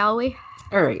whirl, shall we?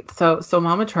 All right. So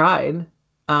Mama tried.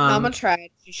 Mama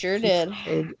tried. She sure did.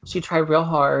 She tried real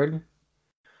hard.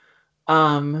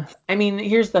 I mean,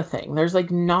 here's the thing. There's like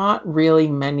not really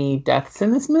many deaths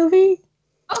in this movie.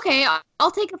 Okay,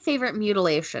 I'll take a favorite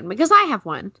mutilation because I have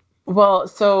one. Well,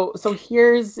 so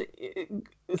here's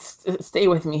stay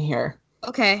with me here.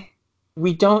 Okay.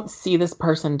 We don't see this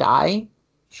person die.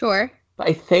 Sure. But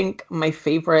I think my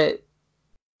favorite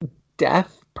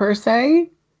death per se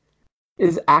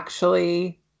is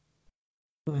actually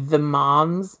the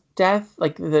mom's death,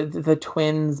 like the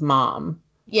twins' mom.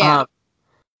 Yeah.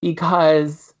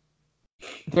 Because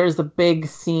there's a big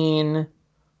scene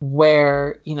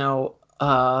where,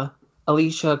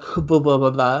 Alicia blah, blah, blah,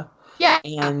 blah,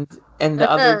 and the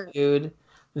other dude,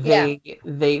 they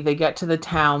get to the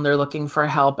town, they're looking for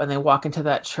help, and they walk into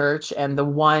that church, and the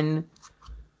one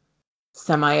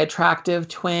semi-attractive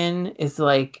twin is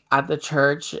like at the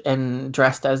church and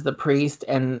dressed as the priest,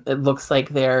 and it looks like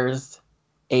there's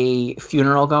a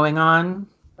funeral going on.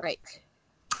 Right.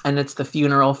 And it's the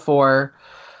funeral for,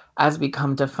 as we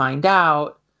come to find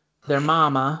out, their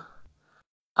mama.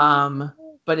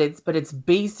 But it's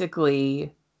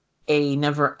basically a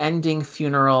never-ending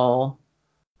funeral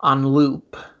on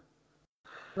loop.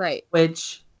 Right.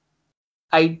 Which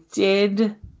I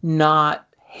did not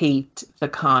hate the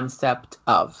concept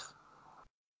of.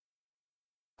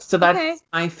 So that's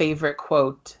my favorite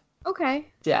quote. Okay.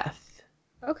 Death.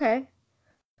 Okay.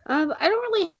 I don't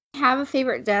really have a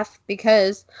favorite death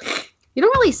because you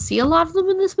don't really see a lot of them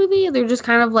in this movie. They're just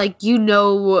kind of like,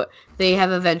 they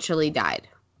have eventually died.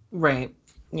 Right.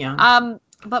 Yeah.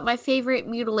 But my favorite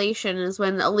mutilation is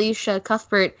when Alicia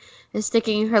Cuthbert is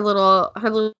sticking her little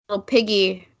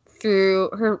piggy through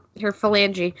her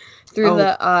phalange through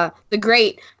the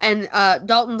grate, and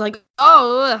Dalton's like,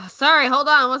 "Oh, sorry, hold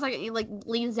on 1 second." He like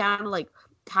leans down to like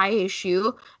tie his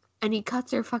shoe, and he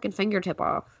cuts her fucking fingertip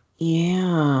off.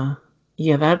 Yeah.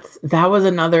 That was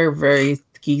another very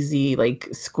skeezy, like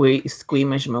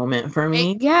squeamish moment for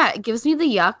me. It gives me the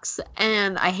yucks,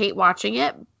 and I hate watching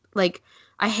it. Like,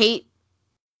 I hate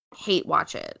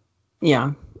watch it.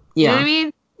 Yeah. You know what I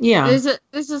mean? Yeah.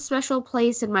 There's a special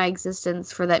place in my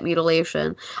existence for that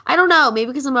mutilation. I don't know,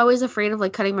 maybe because I'm always afraid of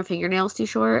like cutting my fingernails too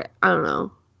short. I don't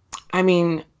know. I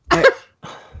mean,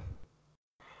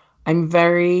 I'm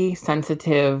very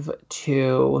sensitive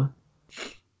to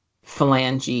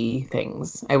phalange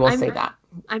things. I will say that.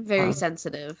 I'm very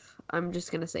sensitive. I'm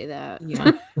just gonna say that.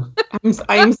 Yeah.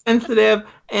 I'm sensitive,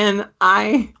 and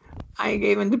I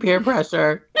gave into peer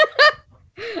pressure.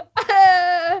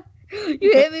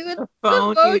 You hit me with the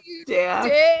phone, you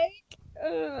dick.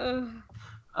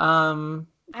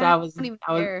 That was a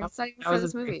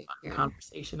movie. Fun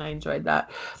conversation. I enjoyed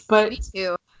that. But me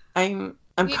too. I'm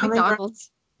coming around,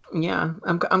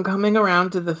 I'm coming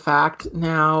around to the fact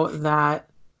now that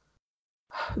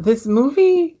this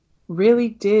movie really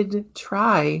did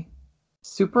try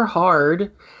super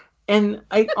hard, and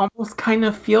I almost kind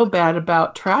of feel bad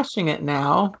about trashing it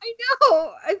now. I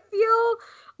know. I feel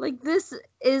like this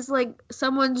is like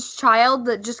someone's child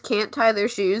that just can't tie their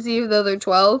shoes even though they're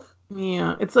 12.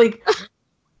 Yeah, it's like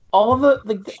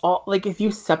if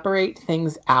you separate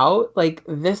things out, like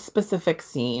this specific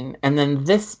scene and then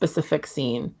this specific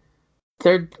scene,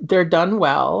 they're done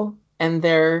well, and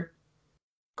they're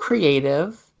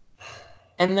creative,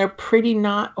 and they're pretty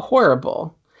not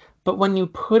horrible. But when you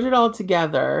put it all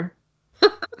together,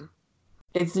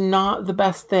 it's not the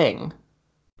best thing.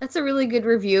 That's a really good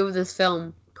review of this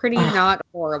film. Pretty not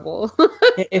horrible.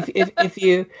 if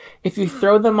you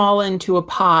throw them all into a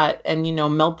pot and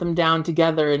melt them down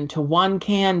together into one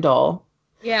candle,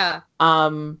 yeah,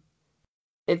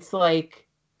 it's like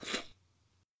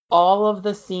all of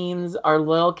the scenes are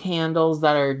little candles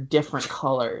that are different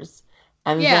colors.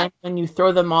 And then when you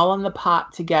throw them all in the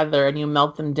pot together and you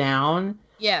melt them down,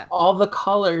 all the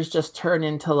colors just turn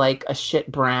into like a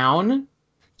shit brown.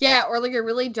 Yeah, or like a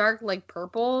really dark like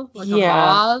purple, like a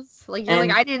mauve. Like you're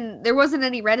like, there wasn't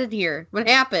any red in here. What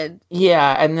happened?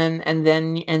 Yeah, and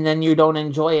then you don't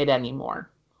enjoy it anymore.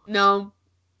 No.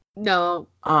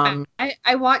 I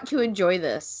want to enjoy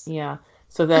this. Yeah.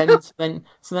 So then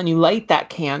you light that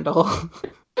candle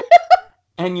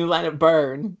and you let it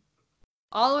burn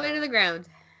all the way to the ground.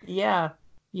 Yeah.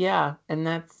 Yeah, and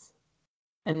that's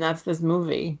this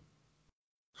movie.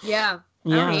 Yeah. I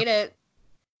don't hate it.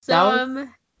 So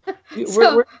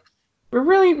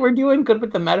we're doing good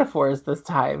with the metaphors this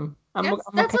time. That's what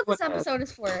this episode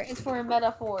is for. It's for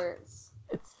metaphors.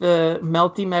 It's the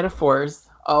melty metaphors.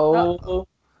 Oh,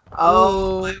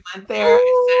 I went there.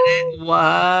 I said it.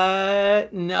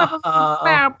 What? No.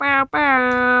 Bow, bow,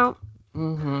 bow.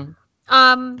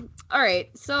 All right.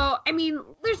 So, I mean,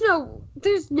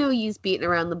 there's no use beating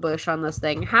around the bush on this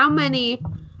thing. How many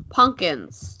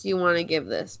pumpkins do you want to give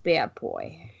this bad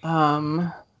boy?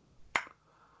 I'm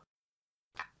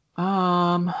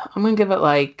gonna give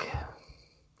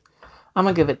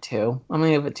it 2. I'm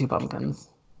gonna give it 2 pumpkins.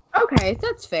 Okay,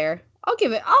 that's fair. I'll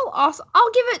give it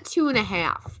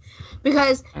 2.5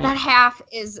 because that half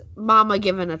is Mama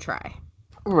giving a try.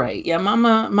 Right. Yeah,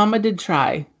 Mama did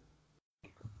try.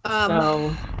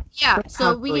 So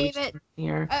we gave it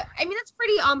here. I mean, that's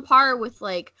pretty on par with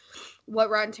like what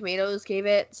Rotten Tomatoes gave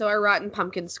it. So our Rotten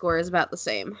Pumpkin score is about the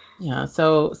same. Yeah.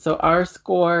 So our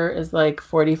score is like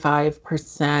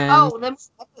 45%. Oh, that's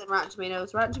than Rotten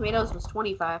Tomatoes. Rotten Tomatoes was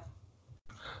 25.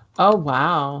 Oh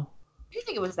wow. I didn't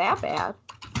think it was that bad.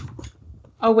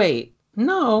 Oh wait,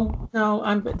 no.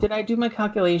 Did I do my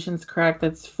calculations correct?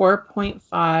 That's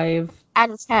 4.5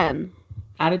 out of 10.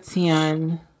 Out of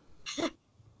 10.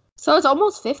 So it's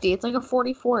almost 50. It's like a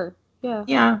 44. Yeah.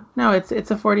 Yeah. No, it's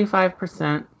a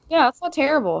 45%. Yeah, that's not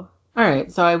terrible. All right.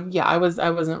 So I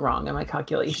wasn't wrong in my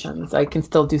calculations. I can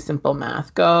still do simple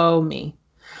math. Go me.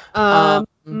 Okay.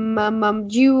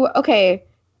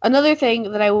 Another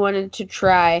thing that I wanted to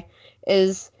try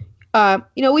is,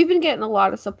 we've been getting a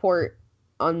lot of support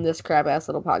on this crab ass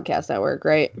little podcast network,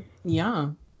 right? Yeah.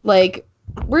 Like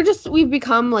we've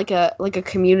become like a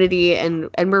community, and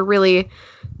we're really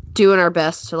doing our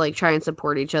best to like try and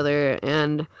support each other.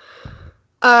 And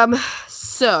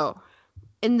so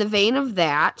in the vein of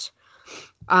that,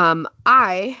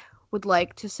 I would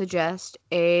like to suggest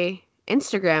a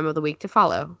Instagram of the week to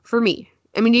follow for me.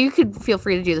 I mean, you could feel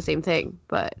free to do the same thing,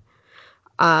 but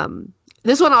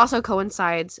this one also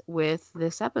coincides with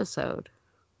this episode.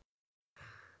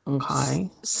 Okay.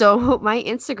 So my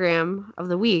Instagram of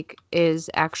the week is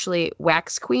actually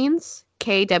Wax Queens,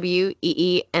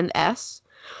 KWEENS.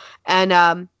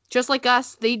 And just like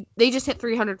us, they just hit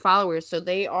 300 followers, so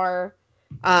they are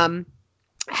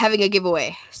having a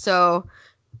giveaway. So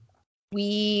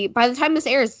by the time this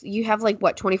airs, you have like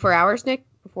what, 24 hours, Nick,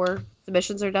 before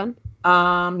submissions are done?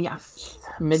 Yes.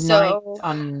 Midnight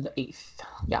on the 8th.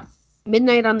 Yeah.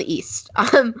 Midnight on the East.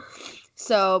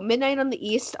 So midnight on the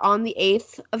East on the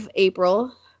 8th of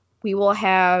April, we will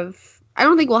have, I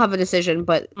don't think we'll have a decision,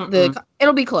 but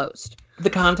it'll be closed. The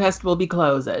contest will be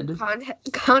closed.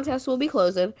 Contest will be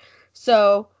closed.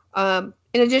 So, in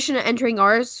addition to entering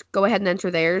ours, go ahead and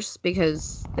enter theirs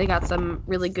because they got some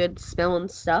really good smelling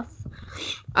stuff.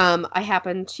 I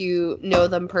happen to know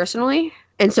them personally,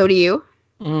 and so do you.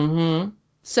 Mm-hmm.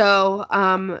 So,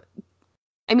 I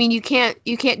mean, you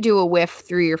can't do a whiff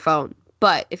through your phone,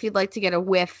 but if you'd like to get a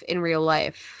whiff in real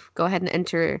life, go ahead and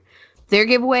enter their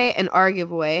giveaway and our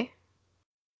giveaway.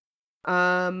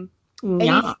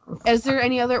 Is there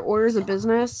any other orders of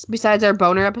business besides our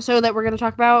boner episode that we're going to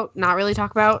talk about? Not really talk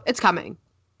about? It's coming.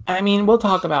 I mean, we'll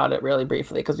talk about it really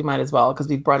briefly because we might as well, because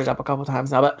we've brought it up a couple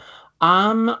times now. But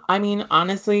I mean,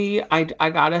 honestly, I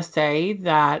gotta say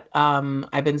that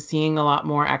I've been seeing a lot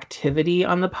more activity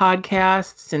on the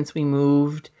podcast since we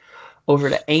moved over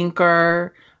to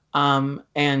Anchor.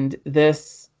 And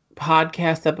this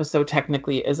podcast episode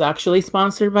technically is actually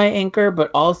sponsored by Anchor,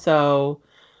 but also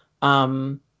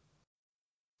I'm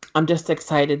just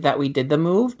excited that we did the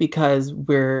move because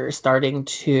we're starting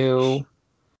to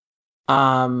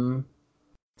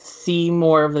see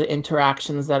more of the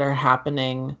interactions that are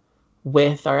happening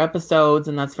with our episodes,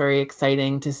 and that's very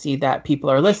exciting to see that people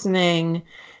are listening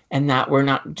and that we're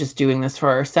not just doing this for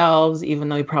ourselves, even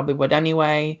though we probably would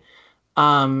anyway.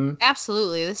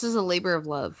 Absolutely. This is a labor of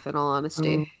love, in all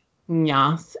honesty.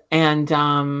 Yes. And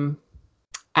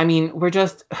I mean, we're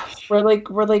like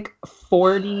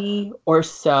 40 or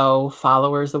so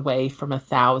followers away from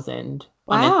 1,000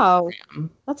 Wow.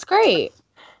 That's great.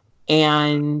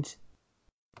 And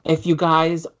if you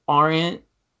guys aren't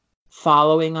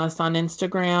following us on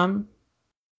Instagram,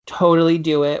 totally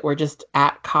do it. We're just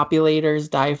at Copulators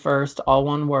Die First, all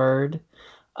one word.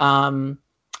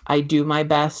 I do my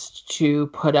best to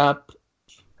put up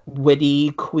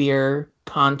witty, queer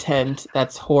content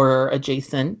that's horror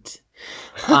adjacent.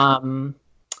 And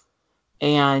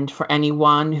for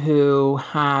anyone who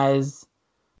has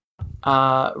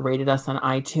rated us on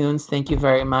iTunes, thank you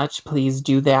very much. Please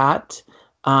do that.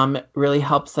 It really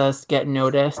helps us get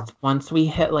noticed. Once we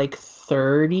hit like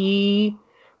 30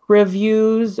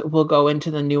 reviews, we'll go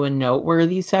into the new and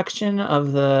noteworthy section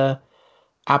of the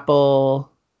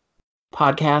Apple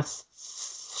Podcast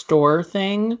store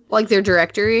thing. Like their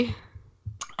directory?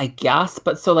 I guess.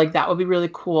 But so like that would be really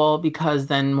cool because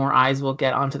then more eyes will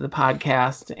get onto the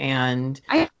podcast. And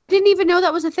I didn't even know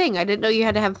that was a thing. I didn't know you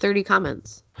had to have 30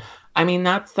 comments. I mean,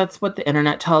 that's what the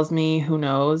internet tells me. Who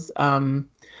knows?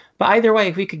 But either way,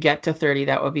 if we could get to 30,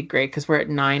 that would be great because we're at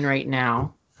 9 right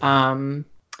now.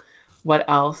 What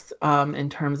else in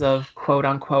terms of quote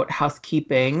unquote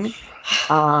housekeeping? We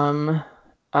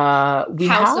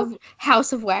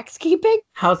House of Waxkeeping.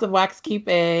 House of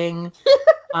Waxkeeping.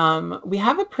 We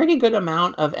have a pretty good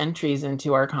amount of entries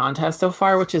into our contest so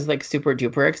far, which is like super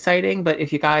duper exciting. But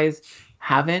if you guys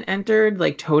haven't entered,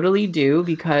 like totally do,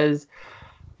 because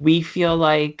we feel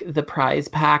like the prize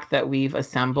pack that we've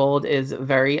assembled is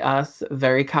very us,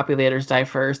 very Copulators Die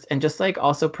First, and just like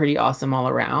also pretty awesome all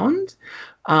around.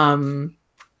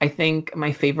 I think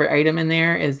my favorite item in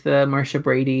there is the Marsha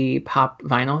Brady pop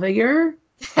vinyl figure.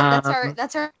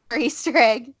 That's our Easter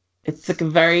egg. This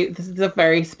is a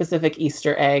very specific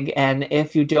Easter egg, and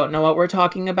if you don't know what we're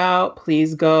talking about,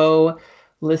 please go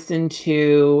listen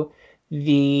to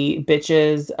the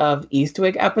Bitches of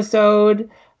Eastwick episode,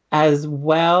 as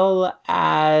well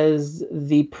as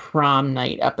the prom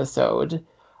night episode,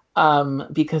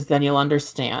 because then you'll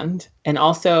understand. And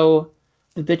also,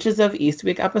 the Bitches of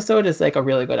Eastwick episode is like a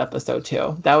really good episode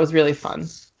too. That was really fun.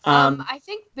 I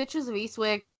think Bitches of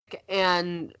Eastwick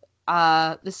and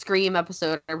the Scream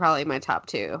episode are probably my top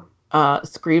 2.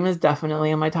 Scream is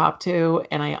definitely in my top 2,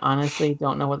 and I honestly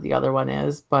don't know what the other one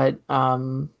is, but I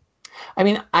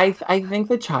mean, I think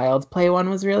the Child's Play one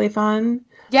was really fun.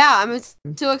 Yeah, I'm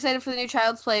so excited for the new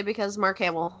Child's Play because Mark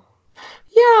Hamill.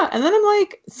 Yeah, and then I'm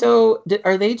like, so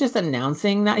are they just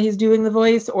announcing that he's doing the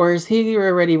voice, or is he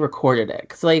already recorded it?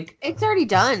 Because like it's already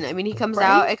done. I mean, he comes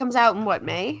out. It comes out in what,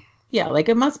 May? Yeah, like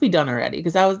it must be done already.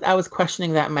 Because I was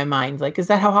questioning that in my mind. Like, is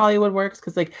that how Hollywood works?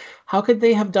 Because like, how could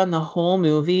they have done the whole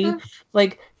movie?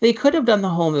 Like, they could have done the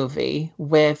whole movie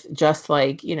with just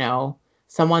like, you know,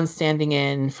 someone standing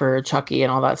in for Chucky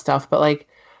and all that stuff. But like,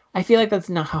 I feel like that's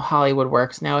not how Hollywood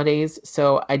works nowadays.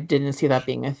 So I didn't see that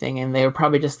being a thing. And they were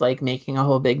probably just like making a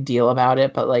whole big deal about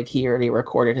it. But like, he already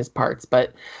recorded his parts.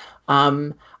 But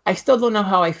I still don't know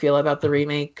how I feel about the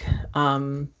remake.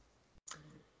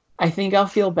 I think I'll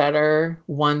feel better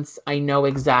once I know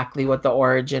exactly what the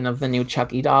origin of the new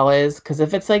Chucky doll is. Because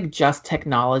if it's like just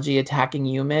technology attacking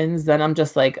humans, then I'm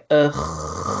just like,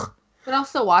 ugh. But I'll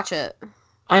still watch it.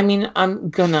 I mean, I'm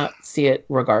gonna see it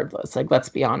regardless. Like, let's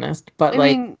be honest. But I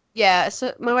mean, yeah.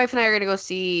 So my wife and I are gonna go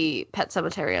see Pet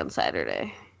Sematary on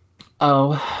Saturday.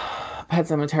 Oh, Pet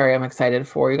Sematary! I'm excited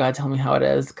for. You gotta tell me how it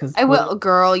is, because I will,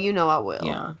 girl. You know I will.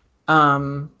 Yeah.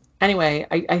 Anyway,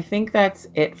 I think that's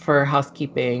it for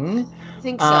housekeeping. I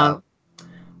think so.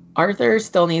 Arthur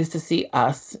still needs to see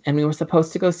Us, and we were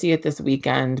supposed to go see it this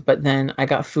weekend, but then I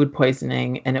got food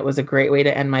poisoning, and it was a great way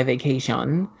to end my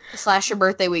vacation. / your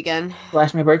birthday weekend. /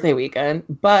 my birthday weekend.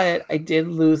 But I did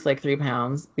lose like 3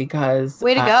 pounds because...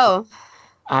 Way to go.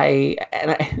 I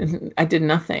did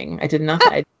nothing. I did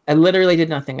nothing. I literally did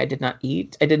nothing. I did not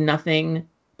eat. I did nothing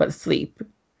but sleep.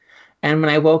 And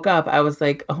when I woke up, I was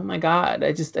like, oh my God,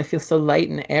 I feel so light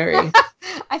and airy.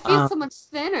 I feel so much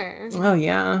thinner. Oh,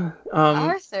 yeah.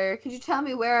 Arthur, could you tell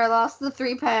me where I lost the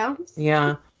 3 pounds?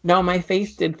 Yeah. No, my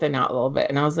face did thin out a little bit.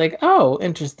 And I was like, oh,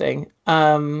 interesting.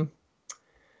 But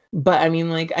I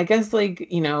mean, like, I guess,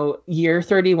 like, you know, year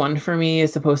 31 for me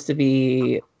is supposed to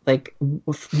be, like,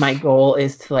 my goal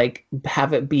is to, like,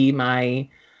 have it be my,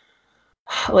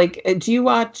 like, do you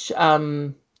watch,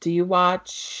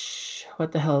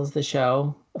 what the hell is the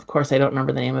show? Of course, I don't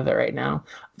remember the name of it right now.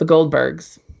 The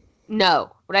Goldbergs.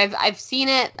 No, but I've seen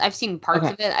it. I've seen parts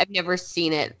of it. I've never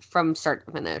seen it from start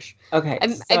to finish. Okay.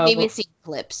 I've maybe seen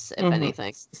clips, if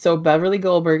anything. So Beverly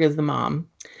Goldberg is the mom.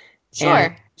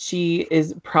 Sure. she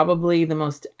is probably the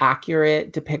most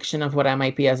accurate depiction of what I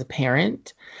might be as a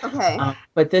parent. Okay.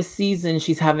 But this season,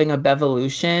 she's having a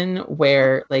bevolution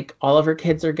where like all of her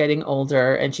kids are getting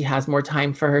older and she has more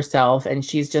time for herself. And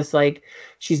she's just like,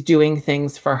 she's doing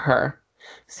things for her.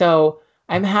 So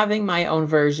I'm having my own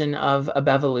version of a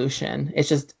bevolution. It's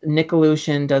just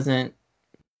Nickelution doesn't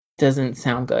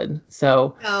sound good.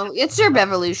 So no, it's your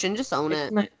bevolution. Just own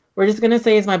it. We're just gonna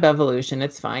say it's my bevolution.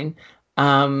 It's fine.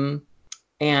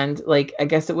 And like I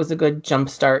guess it was a good jump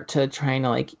start to trying to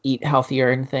like eat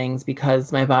healthier and things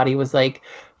because my body was like,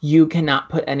 you cannot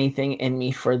put anything in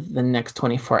me for the next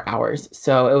 24 hours.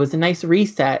 So it was a nice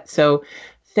reset. So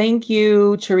thank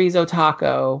you, Chorizo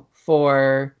Taco,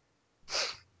 for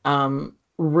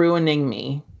ruining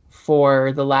me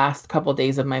for the last couple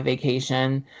days of my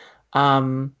vacation.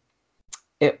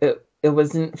 It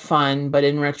wasn't fun, but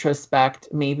in retrospect,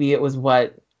 maybe it was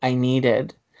what I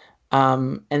needed.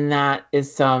 And that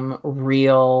is some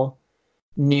real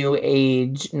new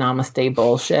age namaste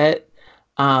bullshit.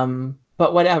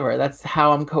 But whatever, that's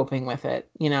how I'm coping with it,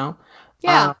 you know?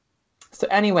 Yeah. So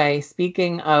anyway,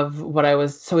 speaking of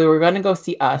so we were going to go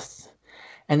see Us.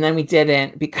 And then we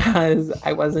didn't because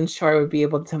I wasn't sure I would be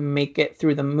able to make it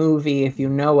through the movie, if you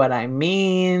know what I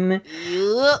mean.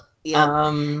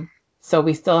 Yep. So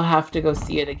we still have to go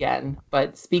see it again.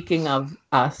 But speaking of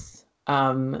Us,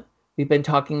 we've been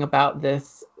talking about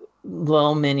this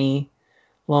little mini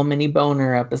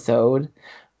boner episode.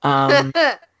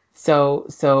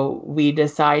 So we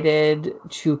decided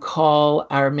to call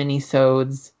our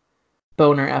mini-sodes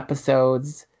boner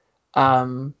episodes.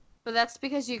 But that's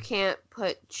because you can't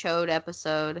put chode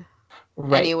episode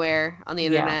anywhere on the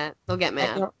internet. Yeah. They'll get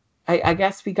mad. I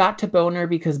guess we got to boner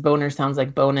because boner sounds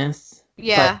like bonus.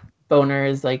 Yeah. But boner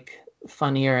is like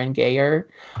funnier and gayer.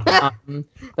 But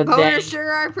boners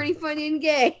sure are pretty funny and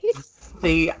gay.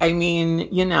 I mean,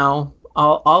 you know,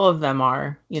 all of them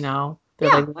are, you know. They're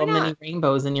like little mini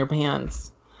rainbows in your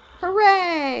pants.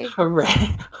 Hooray!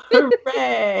 Hooray!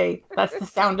 Hooray! That's the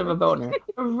sound of a boner.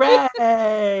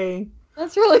 Hooray!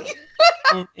 That's really good.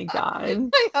 Oh my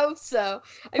god! I hope so.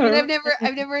 I mean, I've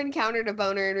never encountered a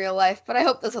boner in real life, but I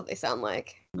hope that's what they sound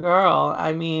like. Girl,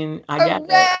 I mean, I get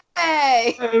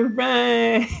it.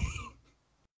 Hooray!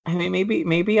 I mean,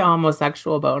 maybe a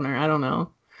homosexual boner. I don't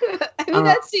know. I mean,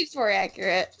 that seems more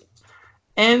accurate.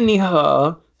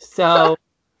 Anyhow, so,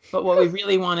 but what we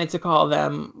really wanted to call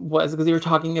them was because we were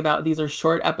talking about these are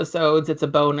short episodes. It's a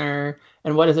boner,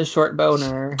 and what is a short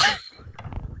boner?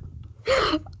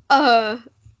 A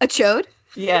chode?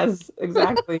 Yes,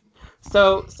 exactly.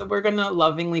 So we're gonna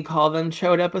lovingly call them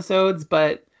chode episodes,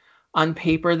 but on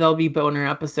paper they'll be boner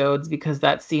episodes because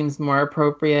that seems more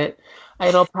appropriate.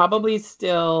 It'll probably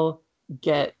still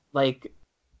get like,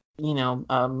 you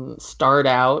know, starred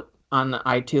out on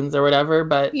iTunes or whatever,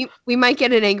 but we might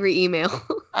get an angry email.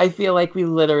 I feel like we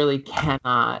literally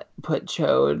cannot put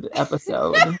chode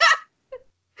episode.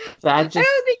 I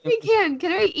don't think we can.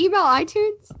 Can I email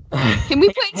iTunes? Can we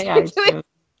put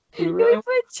iTunes?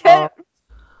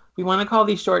 We want to call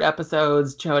these short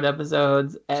episodes chode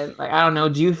episodes, and like I don't know.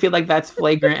 Do you feel like that's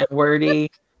flagrant and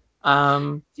wordy?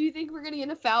 Do you think we're gonna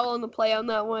get a foul on the play on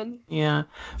that one? Yeah,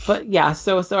 but yeah.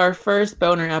 So our first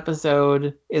boner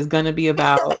episode is gonna be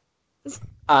about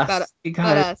us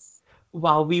because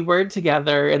while we were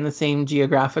together in the same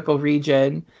geographical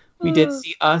region, we did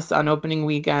see Us on opening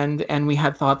weekend, and we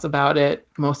had thoughts about it.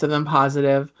 Most of them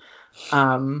positive.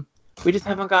 We just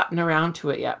haven't gotten around to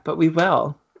it yet, but we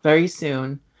will very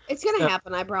soon. It's gonna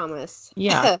happen, I promise.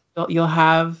 Yeah, you'll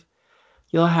have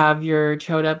your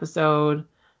chode episode,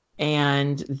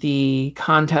 and the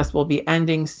contest will be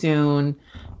ending soon.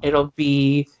 It'll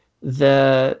be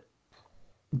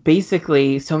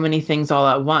basically so many things all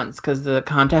at once because the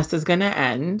contest is gonna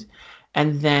end,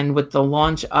 and then with the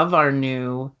launch of our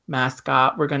new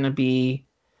mascot, we're gonna be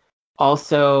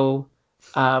also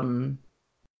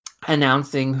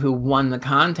announcing who won the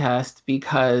contest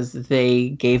because they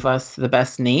gave us the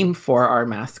best name for our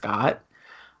mascot.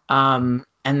 And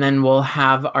then we'll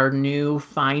have our new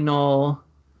final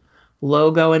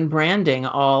logo and branding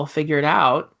all figured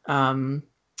out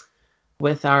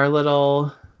with our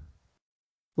little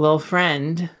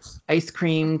friend, Ice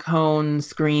Cream Cone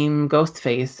Scream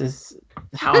Ghostface is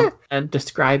how I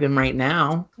describe him right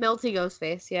now. Melty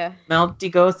Ghostface, yeah.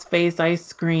 Melty Ghostface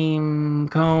ice cream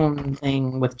cone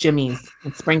thing with jimmies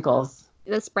and sprinkles.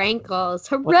 The sprinkles,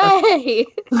 hooray!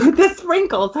 The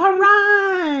sprinkles,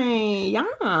 hooray!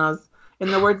 Yes.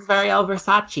 In the words of Ariel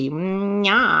Versace,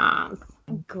 yes.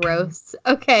 Gross.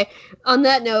 Okay, on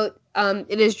that note,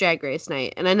 it is Drag Race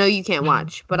night, and I know you can't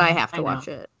watch, but I have to watch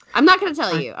it. I'm not going to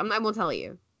tell you. I won't tell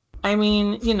you. I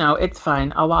mean, it's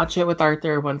fine. I'll watch it with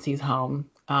Arthur once he's home.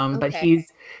 But Okay.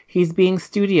 he's being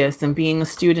studious and being a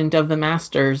student of the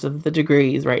masters of the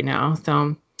degrees right now.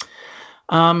 So,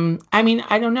 I mean,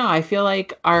 I don't know. I feel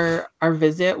like our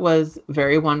visit was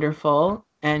very wonderful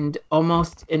and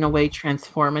almost in a way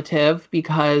transformative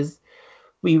because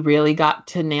we really got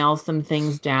to nail some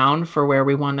things down for where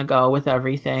we want to go with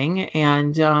everything.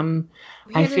 And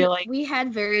I feel like we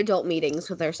had very adult meetings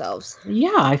with ourselves.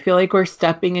 Yeah, I feel like we're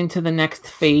stepping into the next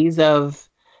phase of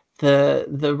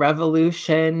the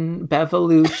revolution,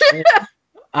 bevolution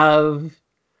of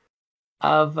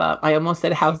I almost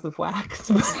said House of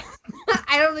Wax.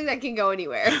 I don't think that can go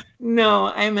anywhere. No,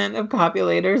 I meant of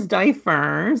copulators die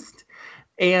first.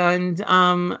 And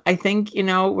I think,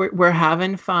 we're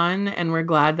having fun and we're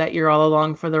glad that you're all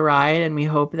along for the ride, and we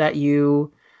hope that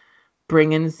you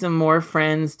bring in some more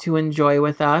friends to enjoy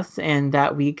with us and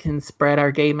that we can spread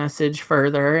our gay message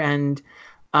further and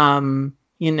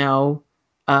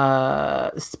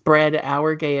spread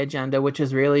our gay agenda, which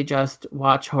is really just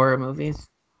watch horror movies.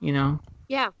 Yeah.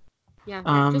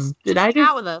 Just hang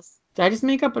out with us. Did I just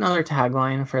make up another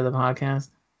tagline for the podcast?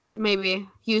 Maybe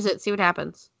use it, see what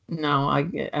happens. No,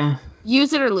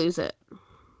 use it or lose it.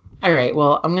 All right,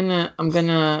 well, I'm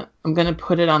gonna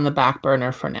put it on the back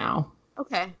burner for now.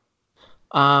 Okay.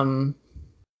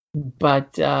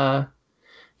 But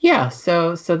yeah,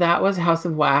 so that was House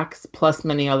of Wax plus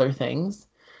many other things.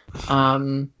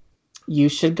 You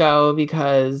should go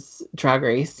because Drag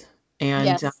Race, and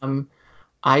yes.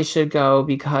 I should go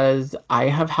because I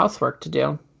have housework to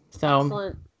do. So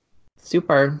excellent.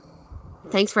 Super.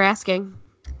 Thanks for asking.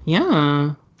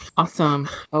 Yeah. Awesome.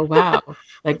 Oh wow.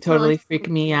 Like totally freaked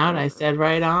me out. I said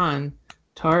right on.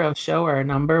 Toro Shower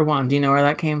 #1. Do you know where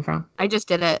that came from? I just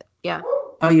did it. Yeah.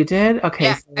 Oh, you did? Okay.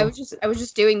 Yeah, so. I was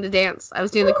just doing the dance. I was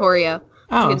doing the choreo.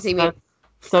 Oh, you can see me.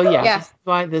 So yeah.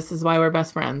 This is why we're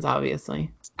best friends,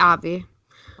 obviously. Obvi.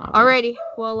 Alrighty.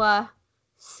 Well,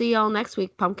 see y'all next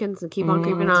week, pumpkins, and keep on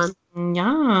creeping on.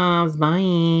 Yeah.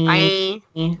 Bye.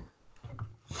 Bye.